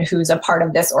person who's a part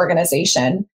of this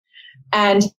organization?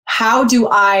 And how do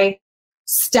I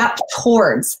step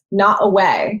towards, not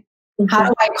away? Mm-hmm. How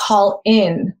do I call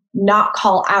in, not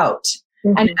call out?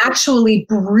 Mm-hmm. And actually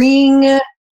bring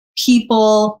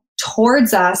people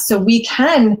towards us so we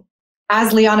can,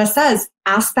 as Liana says,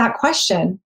 ask that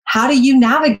question. How do you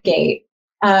navigate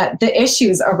the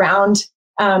issues around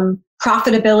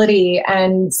profitability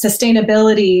and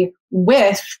sustainability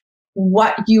with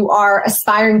what you are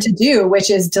aspiring to do, which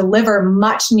is deliver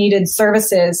much needed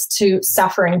services to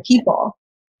suffering people?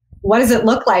 What does it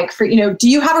look like for, do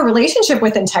you have a relationship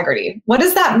with integrity? What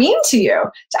does that mean to you?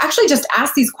 To actually just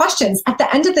ask these questions at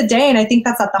the end of the day, and I think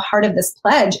that's at the heart of this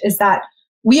pledge, is that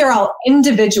we are all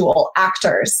individual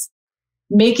actors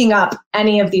making up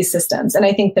any of these systems. And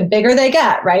I think the bigger they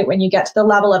get, right, when you get to the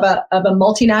level of a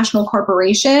multinational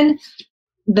corporation,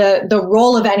 the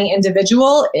role of any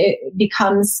individual, it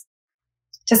becomes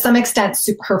to some extent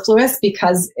superfluous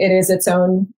because it is its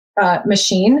own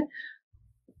machine.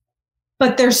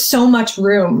 But there's so much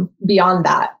room beyond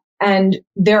that. And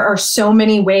there are so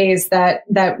many ways that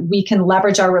we can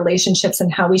leverage our relationships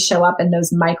and how we show up in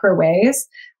those micro ways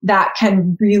that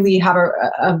can really have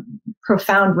a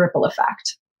profound ripple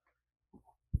effect.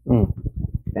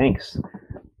 Thanks.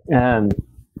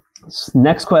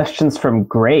 Next question's from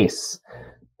Grace.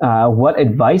 What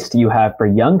advice do you have for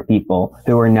young people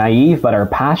who are naive but are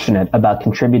passionate about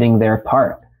contributing their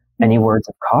part? Any words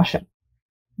of caution?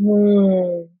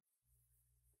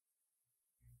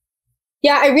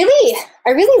 Yeah, I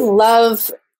really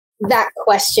love that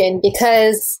question,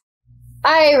 because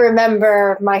I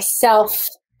remember myself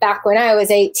back when I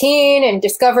was 18 and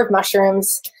discovered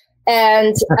mushrooms,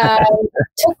 and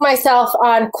took myself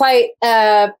on quite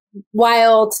a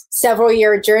wild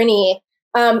several-year journey,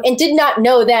 and did not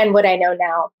know then what I know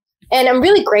now. And I'm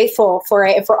really grateful for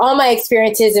it, for all my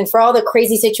experiences and for all the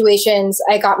crazy situations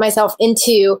I got myself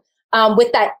into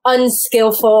with that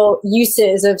unskillful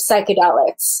uses of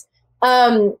psychedelics.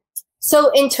 So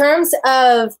in terms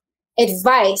of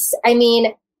advice, I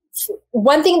mean,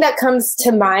 one thing that comes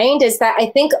to mind is that I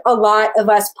think a lot of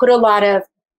us put a lot of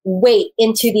weight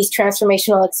into these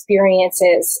transformational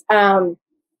experiences. And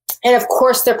of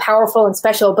course they're powerful and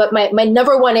special, but my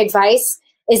number one advice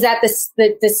is that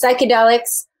the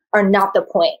psychedelics are not the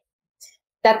point.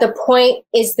 That the point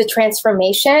is the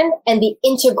transformation and the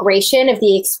integration of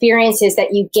the experiences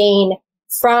that you gain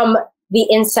from the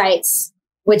insights,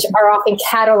 which are often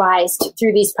catalyzed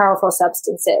through these powerful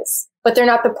substances, but they're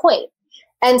not the point.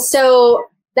 And so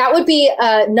that would be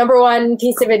a number one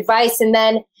piece of advice. And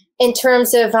then in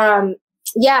terms of,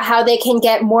 how they can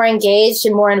get more engaged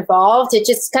and more involved, it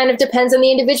just kind of depends on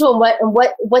the individual and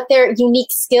what their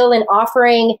unique skill and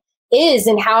offering is,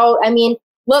 and how, I mean,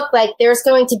 look, like there's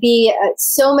going to be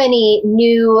so many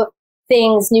new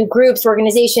things, new groups,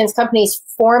 organizations, companies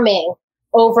forming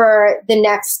over the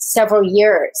next several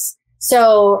years.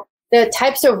 So the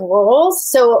types of roles,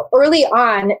 so early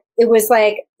on, it was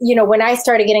like, when I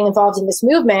started getting involved in this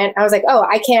movement, I was like, oh,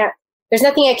 there's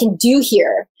nothing I can do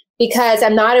here, because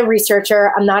I'm not a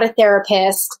researcher, I'm not a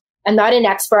therapist, I'm not an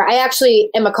expert. I actually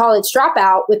am a college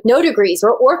dropout with no degrees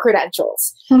or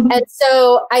credentials. Mm-hmm. And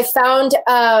so I found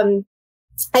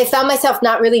myself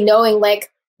not really knowing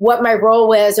like what my role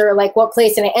was or like what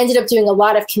place. And I ended up doing a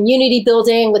lot of community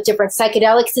building with different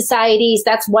psychedelic societies.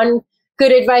 That's one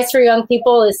good advice for young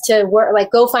people, is to work,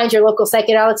 like go find your local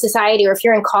psychedelic society, or if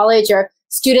you're in college, or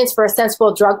Students for a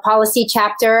Sensible Drug Policy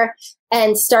chapter,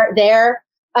 and start there.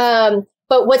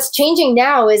 But what's changing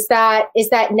now is that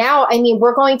now, I mean,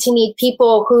 we're going to need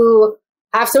people who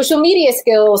have social media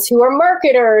skills, who are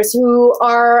marketers, who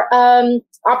are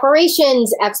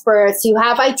operations experts, who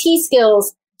have IT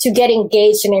skills, to get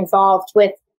engaged and involved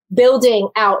with building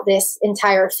out this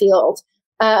entire field.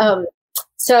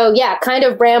 So yeah, kind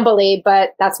of rambly,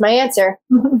 but that's my answer.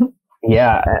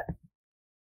 Yeah.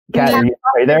 Kat, are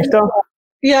you there still?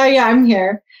 Yeah, I'm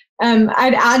here.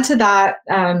 I'd add to that,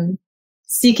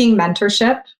 seeking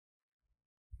mentorship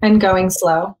and going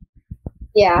slow.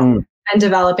 Yeah. And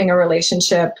developing a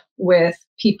relationship with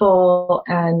people,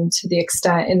 and to the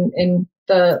extent in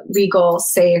the legal,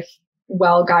 safe,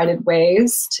 well-guided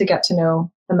ways to get to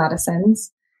know the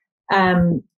medicines.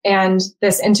 And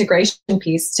this integration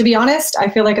piece, to be honest, I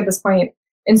feel like at this point,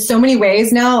 in so many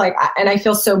ways now, and I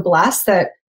feel so blessed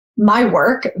that my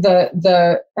work,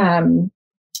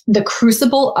 the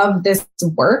crucible of this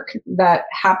work that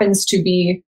happens to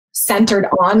be centered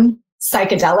on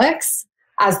psychedelics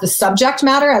as the subject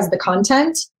matter, as the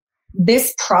content,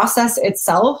 this process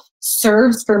itself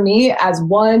serves for me as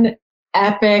one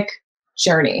epic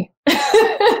journey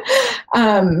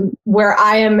where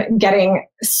I am getting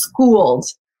schooled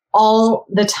all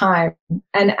the time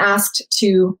and asked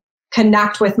to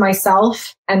connect with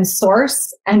myself and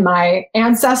source and my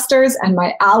ancestors and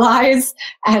my allies,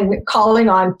 and calling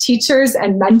on teachers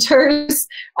and mentors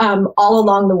all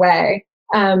along the way.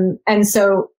 And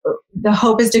so the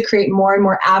hope is to create more and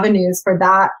more avenues for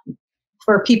that,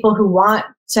 for people who want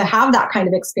to have that kind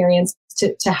of experience,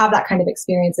 to have that kind of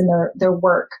experience in their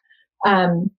work.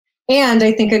 And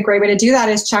I think a great way to do that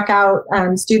is check out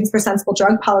Students for Sensible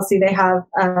Drug Policy. They have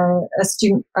a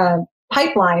student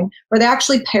pipeline where they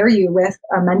actually pair you with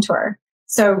a mentor.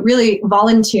 So really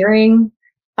volunteering,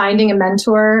 finding a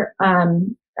mentor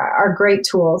are great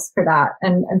tools for that.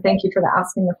 And thank you for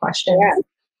asking the question. Yeah.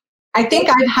 I think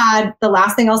the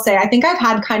last thing I'll say, I think I've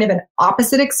had kind of an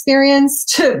opposite experience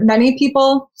to many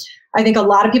people. I think a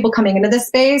lot of people coming into this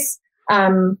space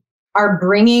are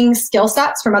bringing skill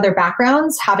sets from other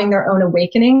backgrounds, having their own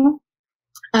awakening,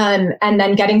 and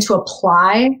then getting to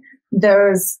apply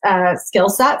those skill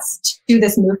sets to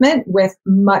this movement with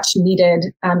much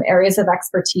needed areas of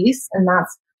expertise. And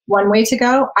that's one way to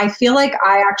go. I feel like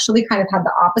I actually kind of had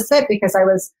the opposite, because I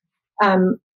was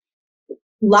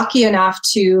lucky enough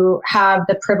to have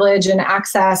the privilege and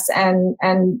access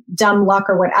and dumb luck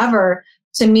or whatever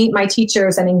to meet my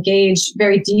teachers and engage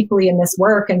very deeply in this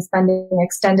work and spending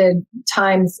extended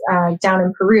times down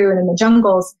in Peru and in the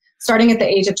jungles, starting at the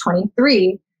age of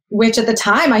 23, which at the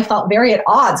time I felt very at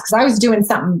odds because I was doing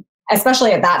something,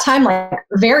 especially at that time, like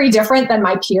very different than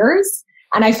my peers.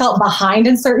 And I felt behind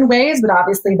in certain ways, but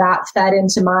obviously that fed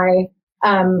into my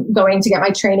going to get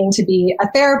my training to be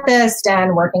a therapist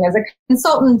and working as a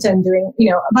consultant and doing,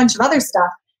 a bunch of other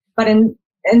stuff. And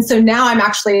so now I'm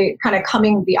actually kind of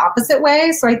coming the opposite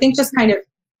way. So I think just kind of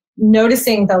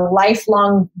noticing the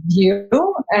lifelong view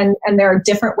and there are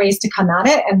different ways to come at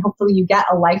it. And hopefully you get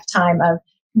a lifetime of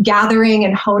gathering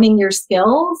and honing your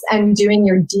skills and doing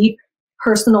your deep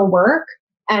personal work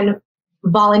and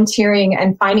volunteering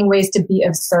and finding ways to be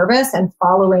of service and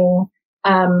following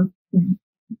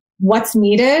what's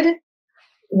needed,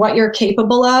 what you're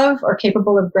capable of or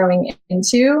capable of growing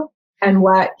into, and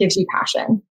what gives you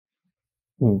passion.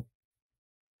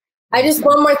 I just,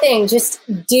 one more thing, just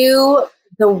do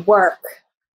the work.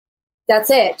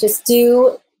 That's it. Just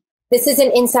do, this is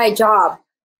an inside job.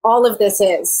 All of this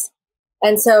is.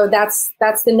 And so that's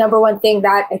the number one thing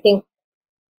that I think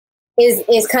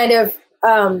is kind of,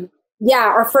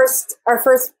 our first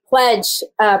pledge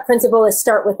principle is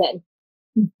start within.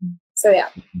 So yeah.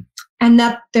 And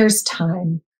that there's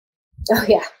time. Oh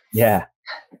yeah. Yeah.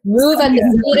 Move at the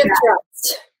speed of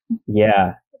trust.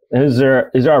 Yeah. Those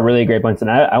are really great points.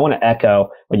 And I want to echo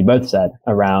what you both said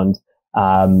around,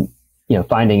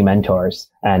 finding mentors.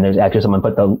 And there's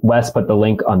actually Wes put the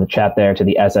link on the chat there to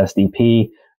the SSDP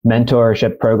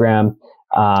mentorship program,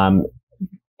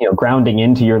 grounding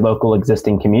into your local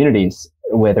existing communities,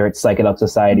 whether it's psychedelic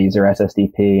societies or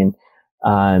SSDP.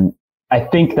 And I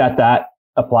think that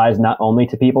applies not only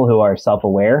to people who are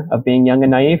self-aware of being young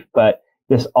and naive, but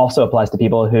this also applies to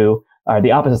people who are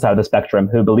the opposite side of the spectrum,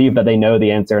 who believe that they know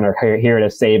the answer and are here to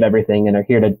save everything and are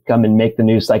here to come and make the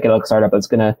new psychedelic startup that's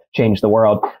going to change the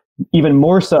world. Even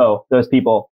more so, those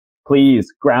people,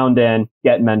 please ground in,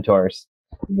 get mentors.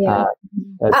 Yeah.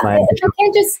 If I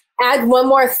can just add one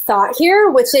more thought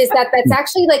here, which is that's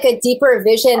actually like a deeper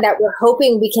vision that we're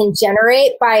hoping we can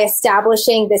generate by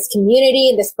establishing this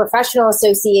community, this professional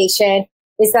association,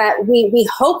 is that we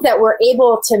hope that we're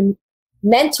able to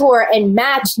mentor and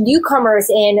match newcomers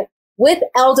in with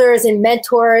elders and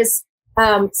mentors,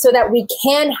 so that we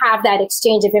can have that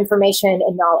exchange of information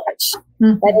and knowledge.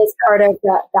 Mm-hmm. That is part of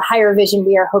the higher vision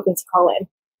we are hoping to call in.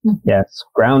 Yes,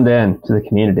 ground in to the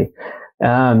community.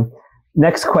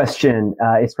 Next question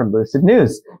is from Lucid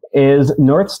News. Is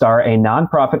North Star a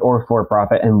nonprofit or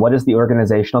for-profit, and what is the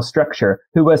organizational structure?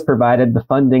 Who has provided the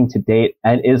funding to date,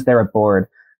 and is there a board?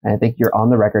 And I think you're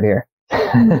on the record here.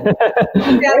 Can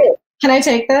I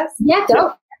take this? Yeah,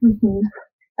 go. Mm-hmm.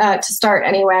 To start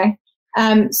anyway.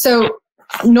 So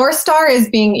North Star is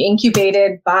being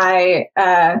incubated by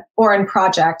Oren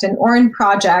Project, and Oren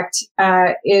Project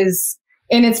is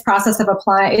in its process of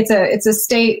applying. It's a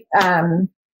state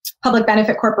public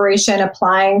benefit corporation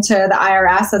applying to the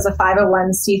IRS as a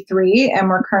 501c3, and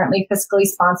we're currently fiscally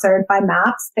sponsored by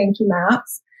MAPS. Thank you,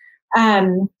 MAPS.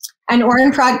 And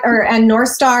North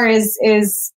Star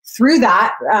is through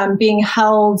that being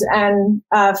held and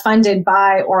funded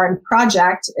by Oren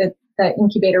Project, the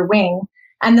incubator wing.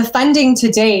 And the funding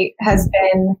to date has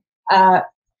been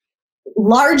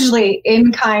largely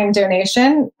in-kind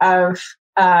donation of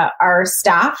our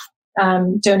staff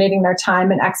donating their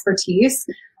time and expertise,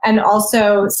 and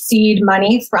also seed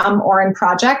money from Oren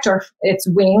Project or its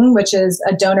wing, which is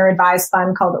a donor-advised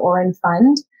fund called Oren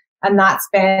Fund. And that's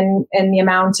been in the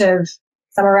amount of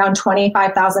somewhere around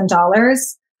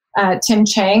 $25,000. Tim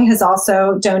Chang has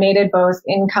also donated both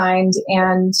in kind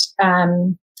and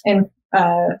in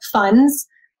funds,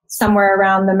 somewhere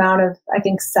around the amount of, I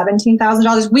think,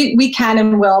 $17,000. We can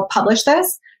and will publish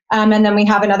this. And then we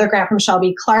have another grant from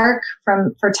Shelby Clark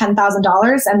for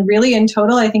 $10,000. And really in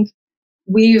total, I think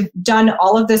we've done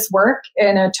all of this work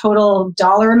in a total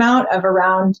dollar amount of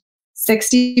around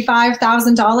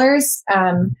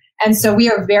 $65,000. And so we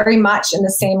are very much in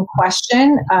the same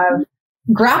question of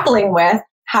grappling with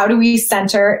how do we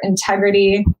center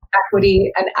integrity,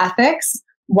 equity, and ethics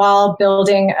while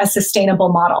building a sustainable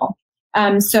model.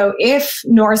 So if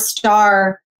North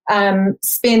Star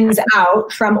spins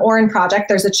out from Oren Project,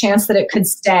 there's a chance that it could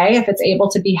stay. If it's able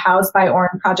to be housed by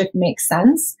Oren Project, makes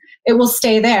sense. It will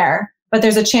stay there. But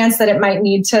there's a chance that it might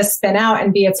need to spin out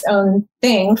and be its own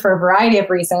thing for a variety of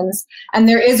reasons. And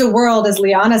there is a world, as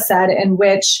Liana said, in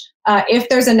which if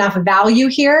there's enough value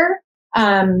here,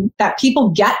 that people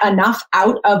get enough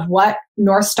out of what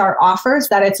North Star offers,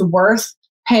 that it's worth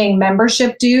paying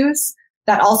membership dues,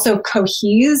 that also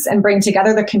cohese and bring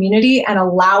together the community and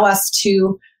allow us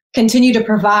to continue to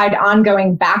provide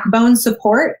ongoing backbone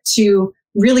support to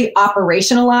really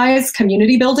operationalize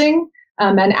community building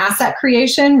and asset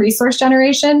creation, resource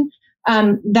generation,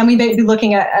 then we may be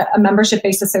looking at a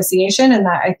membership-based association, and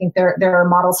that I think there are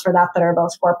models for that are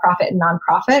both for-profit and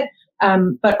nonprofit,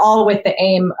 but all with the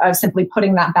aim of simply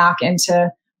putting that back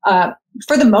into,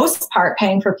 for the most part,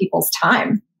 paying for people's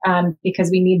time,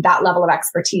 because we need that level of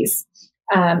expertise.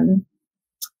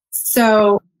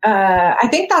 So I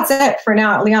think that's it for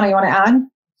now. Liana, you want to add?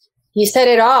 You said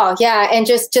it all. Yeah. And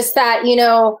just that,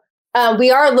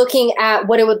 we are looking at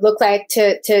what it would look like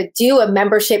to do a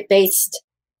membership-based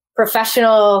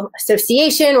professional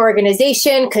association,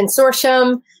 organization,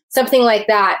 consortium, something like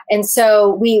that. And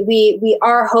so we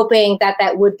are hoping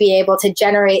that would be able to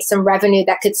generate some revenue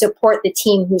that could support the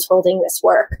team who's holding this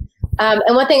work.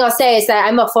 And one thing I'll say is that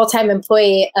I'm a full-time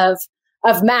employee of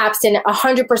MAPS, and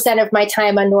 100% of my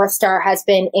time on North Star has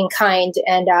been in kind.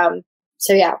 And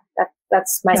so, yeah,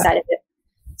 that's my side of it.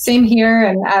 Same here.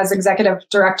 And as executive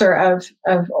director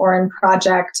of Oren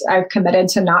Project, I've committed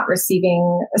to not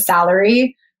receiving a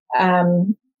salary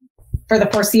for the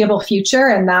foreseeable future.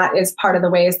 And that is part of the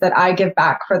ways that I give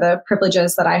back for the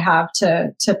privileges that I have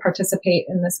to participate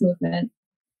in this movement.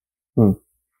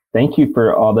 Thank you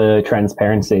for all the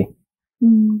transparency.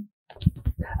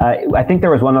 I think there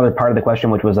was one other part of the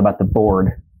question, which was about the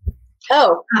board.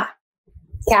 Oh,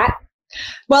 Kat?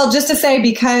 Well, just to say,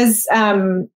 because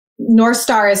North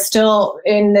Star is still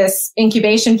in this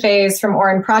incubation phase from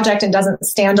Oren Project and doesn't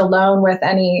stand alone with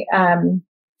any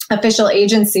official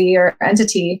agency or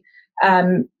entity,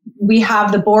 we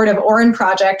have the board of Oren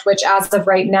Project, which as of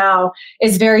right now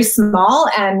is very small.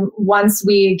 And once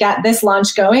we get this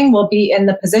launch going, we'll be in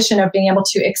the position of being able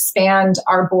to expand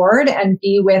our board and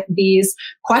be with these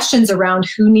questions around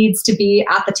who needs to be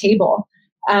at the table.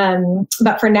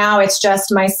 But for now, it's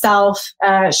just myself,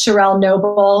 Sherelle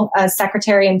Noble as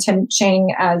secretary, and Tim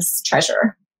Chang as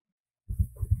treasurer.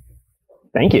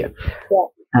 Thank you. Yeah.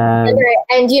 And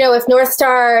if North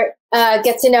Star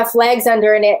gets enough legs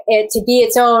under it to be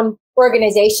its own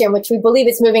organization, which we believe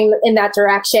is moving in that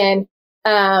direction,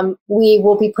 we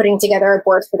will be putting together a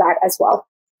board for that as well.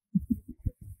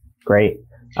 Great.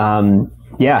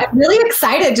 Yeah. I'm really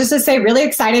excited, just to say, really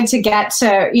excited to get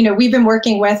to, we've been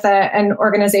working with an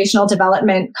organizational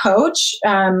development coach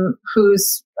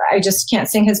who's, I just can't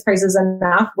sing his praises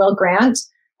enough, Will Grant,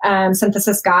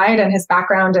 synthesis guide, and his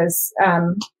background is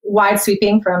wide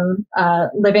sweeping from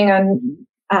living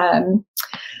on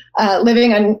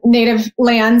native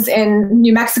lands in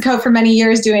New Mexico for many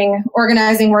years, doing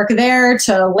organizing work there,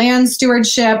 to land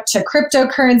stewardship, to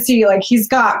cryptocurrency. Like, he's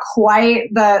got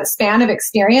quite the span of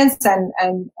experience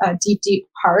and a deep, deep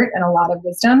heart and a lot of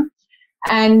wisdom.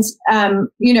 And,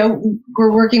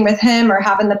 we're working with him, or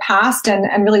have in the past,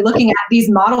 and really looking at these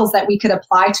models that we could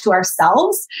apply to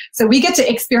ourselves. So we get to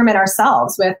experiment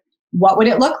ourselves with what would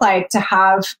it look like to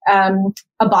have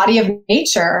a body of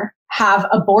nature have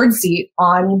a board seat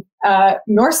on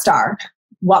North Star.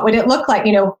 What would it look like?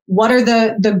 What are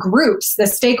the groups, the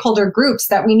stakeholder groups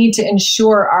that we need to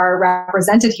ensure are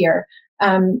represented here?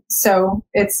 So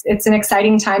it's an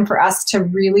exciting time for us to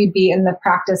really be in the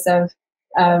practice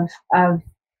of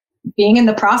being in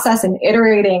the process and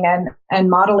iterating and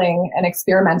modeling and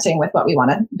experimenting with what we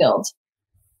want to build.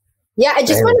 Yeah, I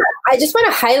just want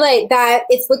to highlight that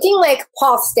it's looking like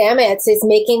Paul Stamets is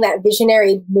making that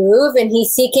visionary move, and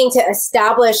he's seeking to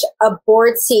establish a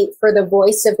board seat for the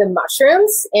voice of the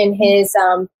mushrooms in his,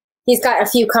 he's got a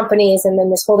few companies and then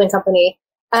this holding company.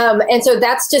 And so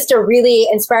that's just a really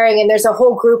inspiring, and there's a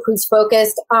whole group who's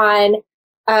focused on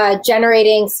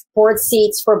generating board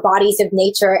seats for bodies of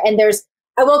nature. And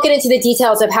I won't get into the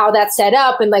details of how that's set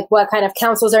up and like what kind of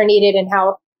councils are needed and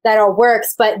how that all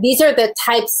works, but these are the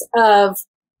types of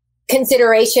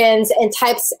considerations and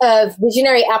types of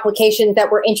visionary applications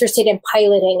that we're interested in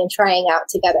piloting and trying out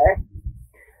together.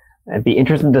 It'd be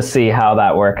interesting to see how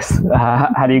that works.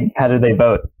 How do they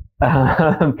vote?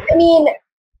 I mean,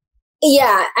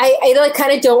 yeah, I like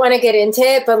kind of don't want to get into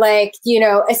it, but like,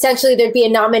 essentially there'd be a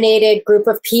nominated group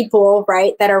of people,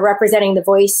 right, that are representing the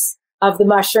voice of the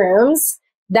mushrooms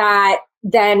that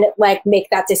then like make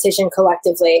that decision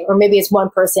collectively, or maybe it's one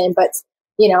person, but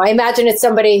I imagine it's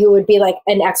somebody who would be like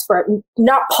an expert,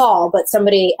 not Paul, but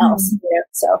somebody else.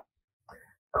 So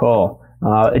cool.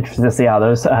 Interesting to see how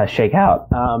those shake out.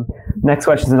 Next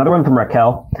question is another one from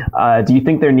Raquel. Do you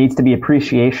think there needs to be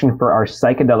appreciation for our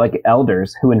psychedelic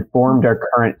elders who informed our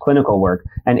current clinical work?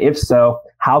 And if so,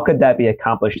 how could that be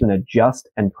accomplished in a just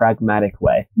and pragmatic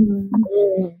way?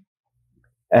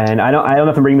 And I don't know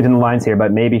if I'm reading between the lines here,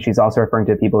 but maybe she's also referring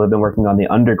to people who have been working on the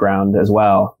underground as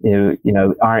well.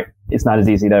 It's not as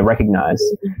easy to recognize.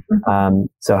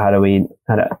 So how do we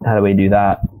do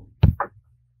that?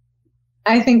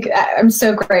 I think I'm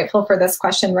so grateful for this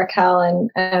question, Raquel.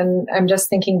 And I'm just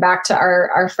thinking back to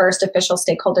our first official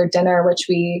stakeholder dinner, which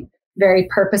we very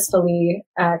purposefully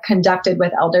conducted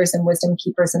with elders and wisdom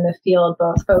keepers in the field,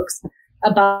 both folks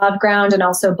above ground and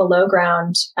also below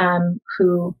ground,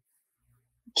 who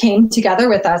came together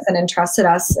with us and entrusted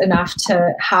us enough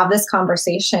to have this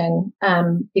conversation,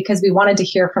 because we wanted to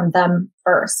hear from them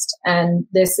first. And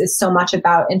this is so much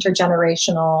about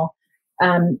intergenerational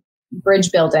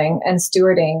bridge building and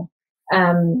stewarding.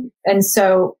 And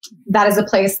so that is a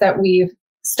place that we've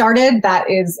started that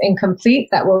is incomplete,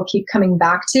 that we'll keep coming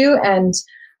back to, and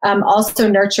also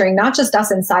nurturing not just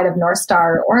us inside of North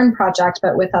Star or Orin Project,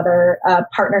 but with other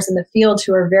partners in the field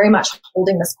who are very much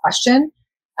holding this question.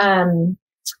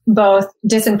 Both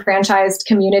disenfranchised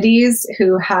communities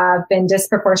who have been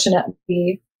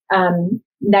disproportionately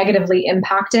negatively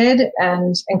impacted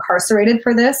and incarcerated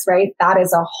for this, right? That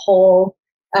is a whole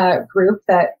group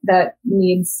that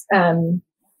needs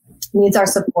our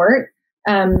support,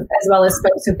 as well as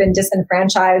folks who've been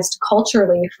disenfranchised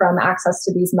culturally from access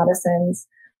to these medicines.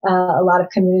 A lot of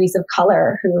communities of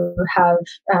color who have,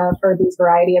 for these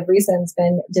variety of reasons,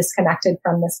 been disconnected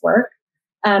from this work.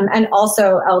 And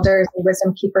also elders and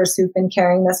wisdom keepers who've been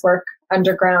carrying this work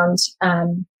underground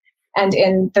and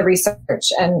in the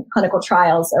research and clinical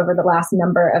trials over the last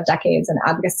number of decades in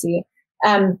advocacy.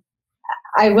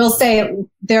 I will say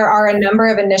there are a number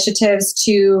of initiatives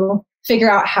to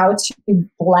figure out how to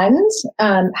blend,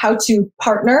 how to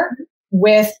partner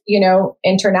with,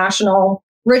 international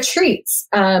retreats,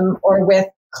 or with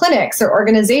clinics or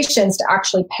organizations to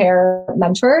actually pair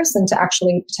mentors and to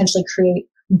actually potentially create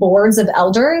boards of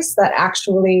elders that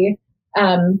actually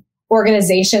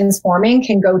organizations forming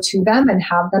can go to them and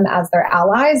have them as their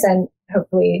allies, and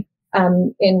hopefully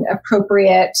in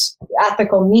appropriate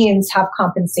ethical means have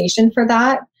compensation for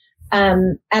that.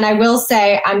 And I will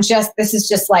say, this is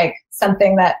just like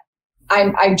something that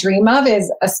I dream of,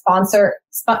 is a sponsor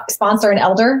an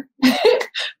elder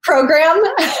program.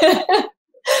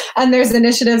 And there's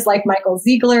initiatives like Michael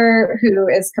Ziegler, who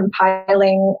is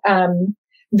compiling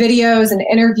videos and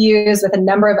interviews with a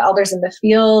number of elders in the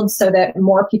field so that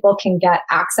more people can get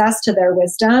access to their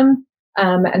wisdom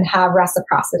and have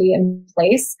reciprocity in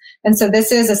place. And so this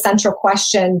is a central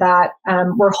question that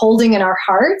we're holding in our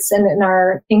hearts and in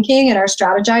our thinking and our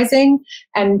strategizing,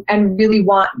 and really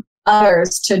want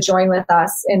others to join with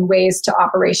us in ways to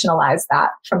operationalize that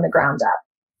from the ground up.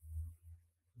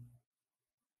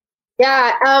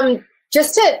 Yeah,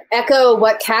 just to echo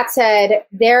what Kat said,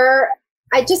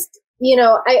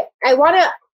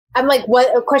 I'm like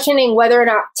questioning whether or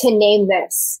not to name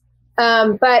this.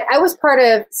 But I was part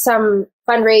of some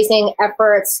fundraising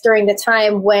efforts during the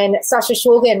time when Sasha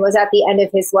Shulgin was at the end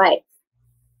of his life.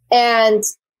 And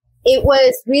it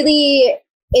was really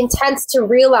intense to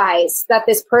realize that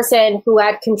this person who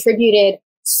had contributed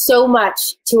so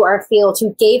much to our field,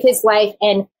 who gave his life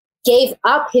and gave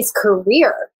up his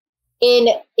career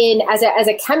as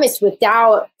a chemist with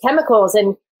Dow Chemicals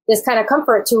and this kind of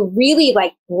comfort to really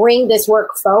like bring this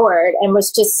work forward, and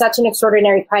was just such an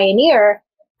extraordinary pioneer,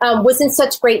 was in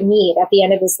such great need at the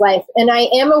end of his life. And I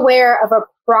am aware of a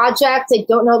project. I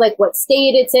don't know like what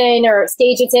stage it's in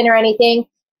or anything.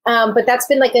 But that's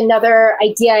been like another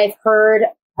idea I've heard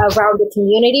around the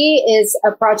community, is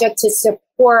a project to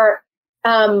support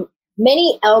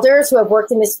many elders who have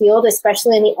worked in this field,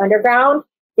 especially in the underground.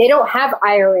 They don't have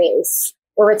IRAs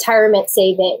or retirement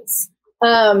savings.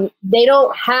 They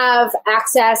don't have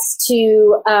access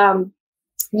to,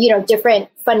 different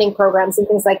funding programs and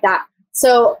things like that.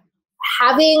 So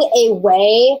having a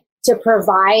way to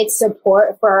provide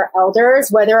support for our elders,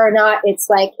 whether or not it's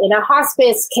like in a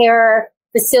hospice care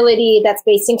facility that's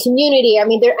based in community. I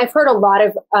mean, I've heard a lot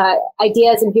of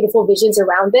ideas and beautiful visions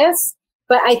around this,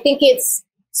 but I think it's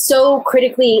so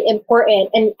critically important.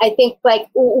 And I think like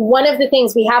one of the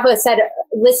things, we have a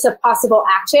list of possible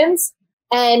actions.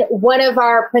 And one of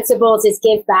our principles is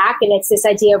give back. And it's this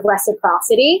idea of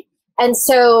reciprocity. And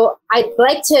so I'd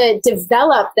like to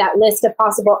develop that list of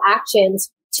possible actions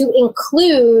to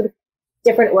include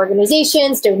different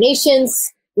organizations,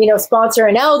 donations, sponsor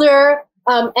an elder,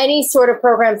 any sort of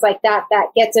programs like that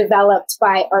get developed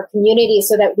by our community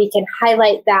so that we can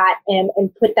highlight that and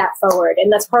put that forward.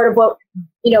 And that's part of what,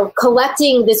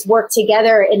 collecting this work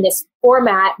together in this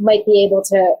format might be able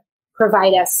to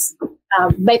provide us,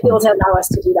 might be able to allow us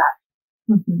to do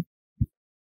that. Mm-hmm.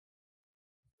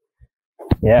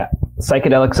 Yeah.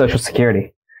 Psychedelic Social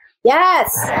Security.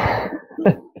 Yes.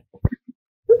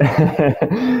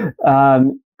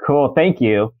 Cool. Thank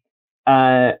you.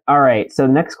 All right. So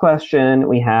the next question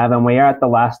we have, and we are at the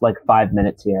last 5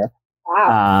 minutes here.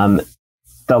 Wow.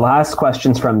 The last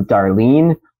question's from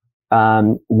Darlene.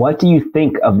 What do you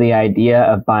think of the idea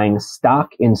of buying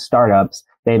stock in startups?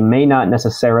 They may not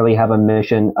necessarily have a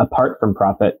mission apart from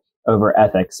profit over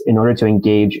ethics in order to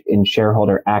engage in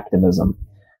shareholder activism.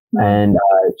 Mm-hmm. And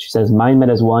she says,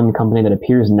 MindMed is one company that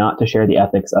appears not to share the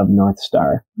ethics of North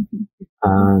Star.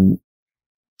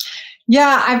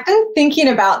 Yeah, I've been thinking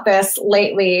about this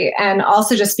lately, and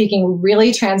also just speaking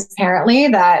really transparently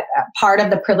that part of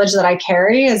the privilege that I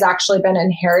carry has actually been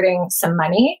inheriting some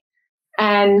money.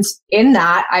 And in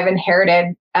that, I've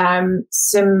inherited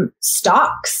some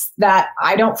stocks that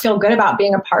I don't feel good about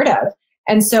being a part of.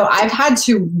 And so I've had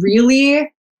to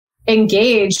really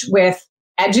engage with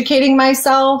educating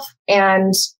myself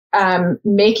and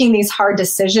making these hard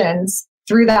decisions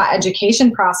through that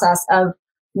education process of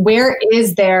where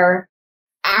is there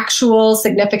actual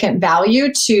significant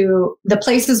value to the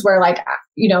places where,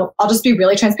 I'll just be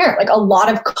really transparent, a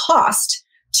lot of cost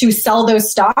to sell those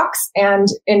stocks and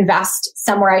invest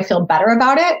somewhere I feel better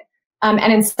about it.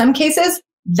 And in some cases,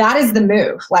 that is the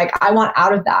move. I want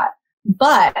out of that.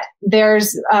 But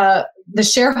there's the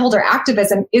shareholder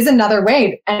activism is another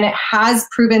way, and it has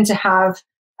proven to have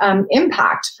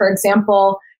impact. For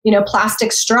example,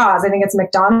 plastic straws. I think it's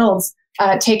McDonald's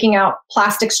taking out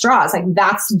plastic straws.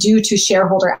 That's due to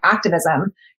shareholder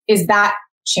activism. Is that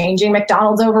changing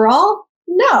McDonald's overall?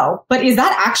 No. But is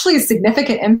that actually a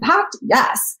significant impact?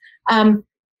 Yes.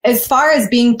 As far as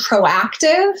being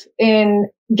proactive in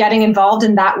getting involved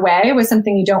in that way with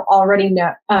something you don't already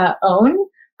own,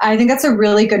 I think that's a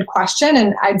really good question.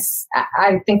 And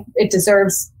I think it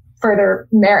deserves further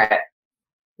merit.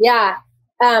 Yeah.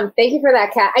 Thank you for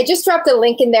that, Kat. I just dropped a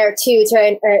link in there too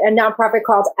to a nonprofit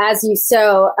called As You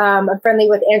Sow. I'm friendly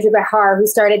with Andrew Behar, who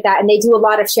started that, and they do a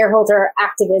lot of shareholder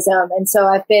activism. And so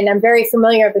I'm very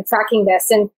familiar. I've been tracking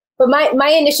this. But my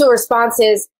initial response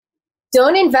is,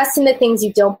 don't invest in the things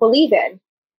you don't believe in.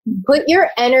 Put your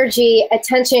energy,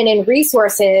 attention, and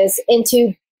resources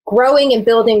into growing and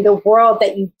building the world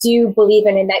that you do believe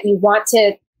in and that you want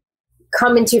to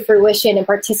come into fruition and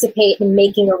participate in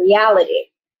making a reality.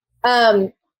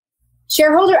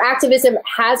 Shareholder activism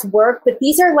has worked, but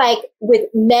these are with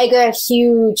mega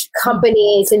huge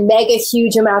companies and mega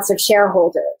huge amounts of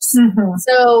shareholders. Mm-hmm.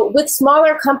 So with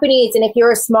smaller companies, and if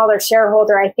you're a smaller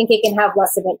shareholder, I think it can have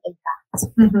less of an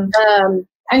impact. Mm-hmm.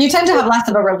 And you tend to have less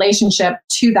of a relationship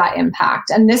to that impact.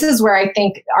 And this is where I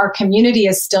think our community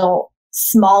is still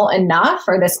small enough,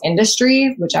 or this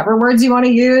industry, whichever words you want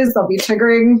to use, they'll be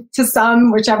triggering to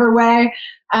some, whichever way.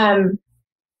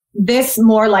 This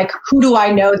more who do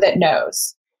I know that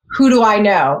knows? Who do I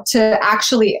know? To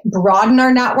actually broaden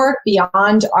our network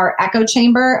beyond our echo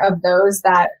chamber of those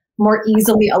that more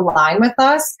easily align with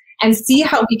us, and see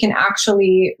how we can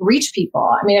actually reach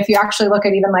people. I mean, if you actually look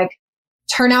at even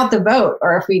turn out the vote,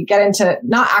 or if we get into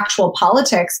not actual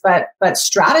politics, but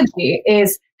strategy,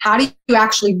 is how do you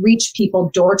actually reach people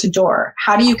door to door?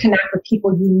 How do you connect with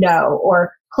people you know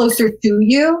or closer to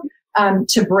you?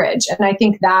 To bridge. And I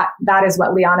think that is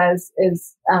what Liana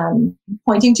is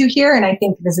pointing to here. And I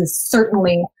think this is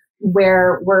certainly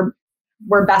where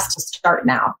we're best to start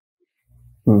now.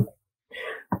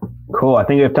 Cool. I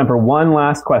think we have time for one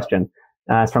last question.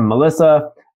 It's from Melissa.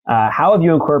 How do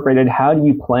you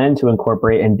plan to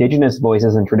incorporate Indigenous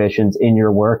voices and traditions in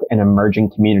your work and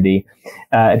emerging community?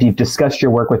 If you've discussed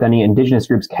your work with any Indigenous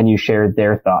groups, can you share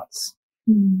their thoughts?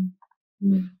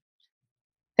 Mm-hmm.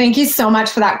 Thank you so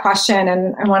much for that question.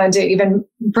 And I wanted to even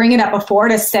bring it up before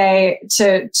to say,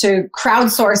 to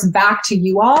crowdsource back to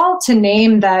you all, to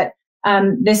name that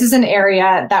this is an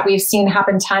area that we've seen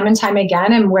happen time and time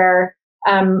again, and where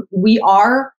we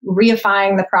are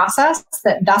reifying the process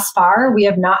that thus far we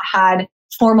have not had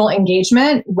formal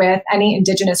engagement with any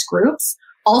Indigenous groups.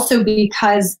 Also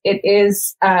because it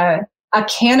is a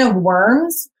can of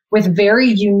worms with very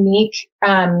unique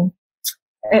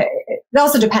it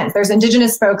also depends. There's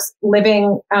Indigenous folks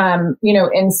living,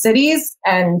 in cities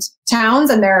and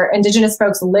towns, and there are Indigenous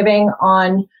folks living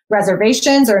on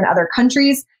reservations or in other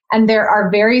countries. And there are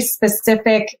very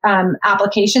specific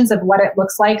applications of what it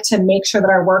looks like to make sure that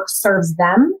our work serves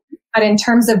them. But in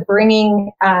terms of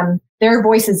bringing their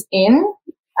voices in,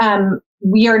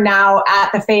 we are now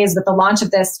at the phase with the launch of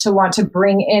this to want to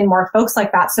bring in more folks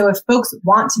like that. So if folks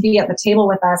want to be at the table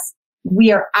with us,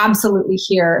 we are absolutely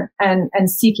here and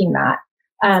seeking that.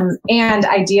 And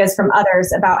ideas from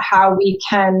others about how we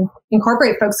can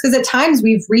incorporate folks. Because at times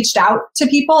we've reached out to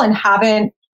people and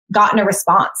haven't gotten a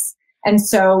response. And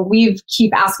so we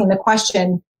keep asking the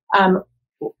question,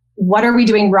 what are we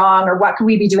doing wrong, or what could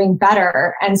we be doing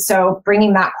better? And so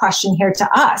bringing that question here to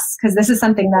us, because this is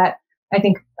something that I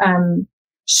think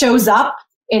shows up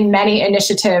in many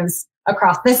initiatives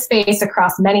across this space,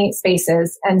 across many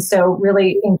spaces. And so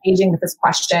really engaging with this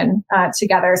question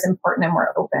together is important, and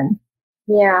we're open.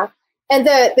 Yeah. And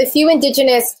the few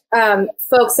Indigenous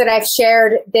folks that I've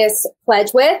shared this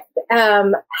pledge with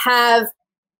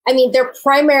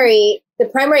the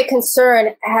primary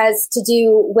concern has to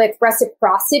do with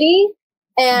reciprocity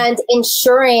and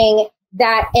ensuring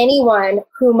that anyone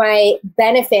who might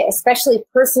benefit, especially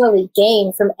personally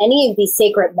gain from any of these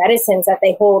sacred medicines that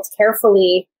they hold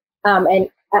carefully, what's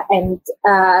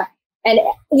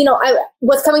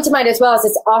coming to mind as well is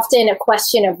it's often a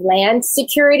question of land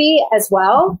security as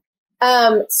well.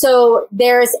 So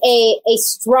there's a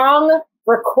strong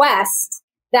request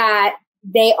that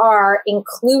they are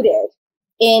included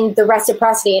in the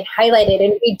reciprocity and highlighted.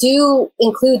 And we do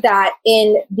include that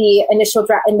in the initial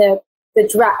draft, in the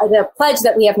pledge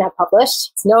that we have now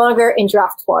published. It's no longer in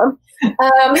draft form.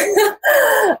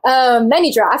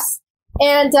 Many drafts.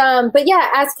 And, but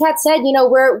yeah, as Kat said,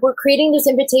 we're creating those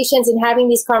invitations and having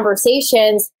these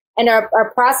conversations, and our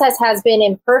process has been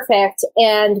imperfect,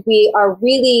 and we are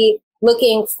really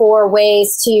looking for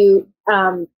ways to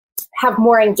have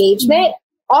more engagement,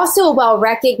 also while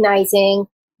recognizing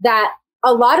that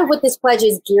a lot of what this pledge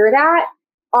is geared at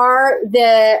are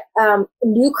the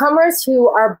newcomers who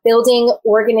are building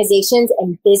organizations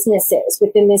and businesses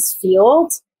within this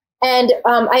field. And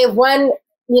I have one,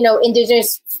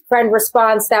 Indigenous friend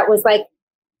response that was like,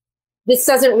 this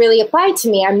doesn't really apply to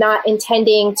me. I'm not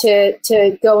intending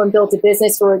to go and build a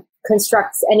business or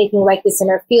construct anything like this in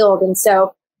our field. And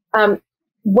so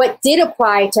what did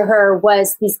apply to her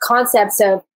was these concepts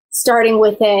of starting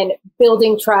within,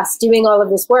 building trust, doing all of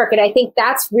this work. And I think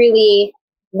that's really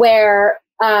where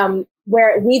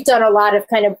we've done a lot of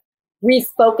kind of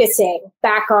refocusing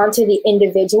back onto the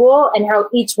individual and how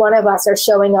each one of us are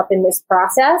showing up in this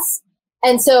process.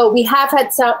 And so we have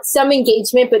had some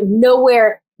engagement, but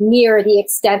nowhere near the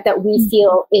extent that we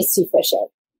feel is sufficient.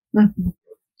 Mm-hmm.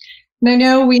 And I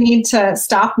know we need to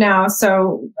stop now.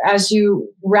 So as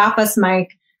you wrap us,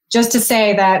 Mike, just to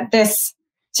say that this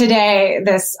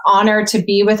honor to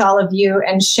be with all of you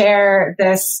and share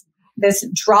this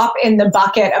drop in the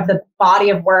bucket of the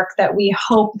body of work that we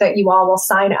hope that you all will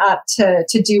sign up to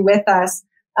do with us.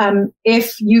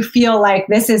 If you feel like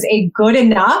this is a good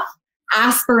enough,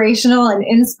 aspirational and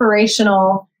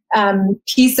inspirational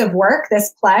piece of work,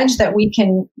 this pledge that we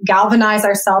can galvanize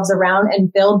ourselves around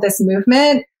and build this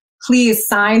movement, please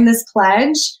sign this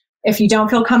pledge. If you don't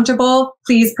feel comfortable,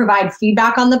 please provide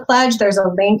feedback on the pledge. There's a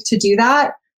link to do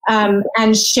that.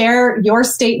 And share your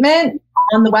statement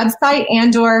on the website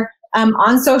and/or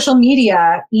on social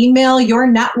media. Email your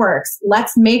networks.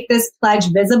 Let's make this pledge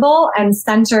visible and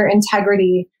center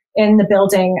integrity in the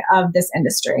building of this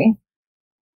industry.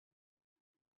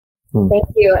 Thank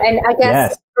you. And I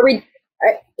guess,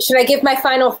 should I give my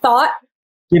final thought?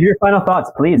 Give your final thoughts,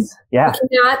 please. Yeah. We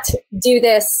cannot do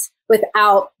this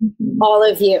without all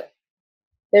of you.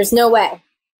 There's no way.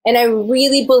 And I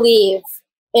really believe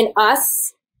in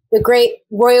us, the great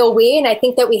royal we, and I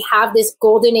think that we have this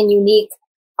golden and unique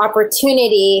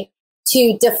opportunity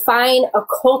to define a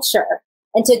culture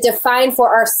and to define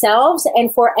for ourselves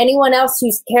and for anyone else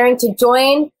who's caring to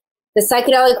join the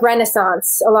psychedelic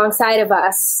renaissance alongside of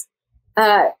us,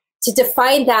 to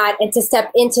define that and to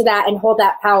step into that and hold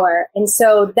that power. And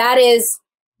so that is,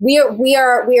 we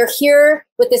are here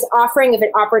with this offering of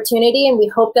an opportunity, and we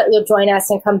hope that you'll join us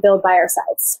and come build by our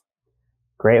sides.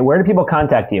 Great. Where do people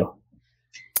contact you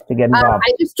to get involved?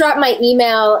 I just dropped my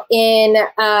email in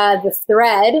the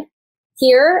thread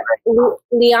here,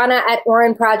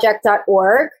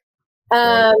 Liana@oranproject.org.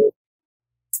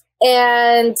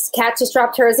 And Kat just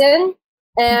dropped hers in.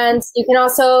 And you can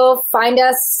also find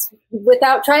us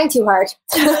without trying too hard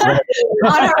on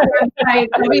our website,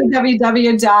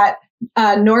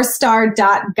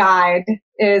 www.northstar.guide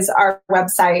is our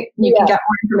website. You can get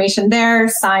more information there,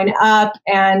 sign up.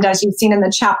 And as you've seen in the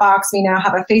chat box, we now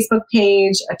have a Facebook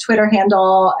page, a Twitter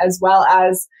handle, as well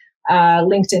as a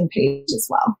LinkedIn page as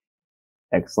well.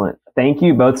 Excellent. Thank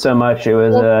you both so much. It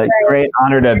was a great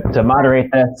honor to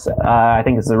moderate this. I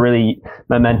think it's a really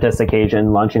momentous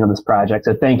occasion launching on this project.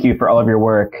 So thank you for all of your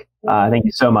work. Thank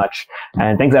you so much.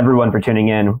 And thanks everyone for tuning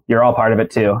in. You're all part of it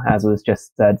too, as was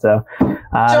just said. So see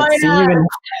you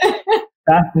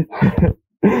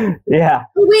yeah.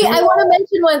 Wait, I want to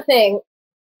mention one thing.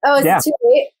 Oh, is it too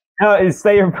late? No,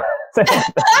 say your... We're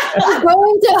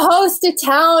going to host a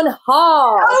town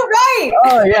hall. Oh, right.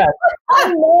 Oh, yeah.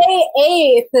 On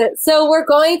May 8th. So we're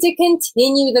going to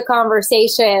continue the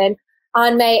conversation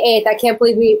on May 8th. I can't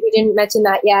believe we didn't mention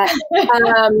that yet.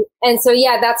 And so,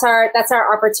 yeah, that's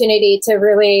our opportunity to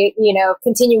really,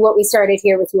 continue what we started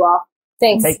here with you all.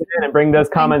 Thanks. Take it in and bring those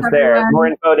comments there. More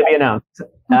info to be announced.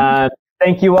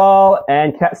 Thank you all,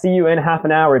 and see you in half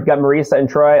an hour. We've got Marisa and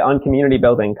Troy on community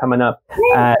building coming up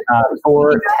at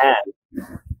 4:10.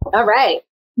 All right.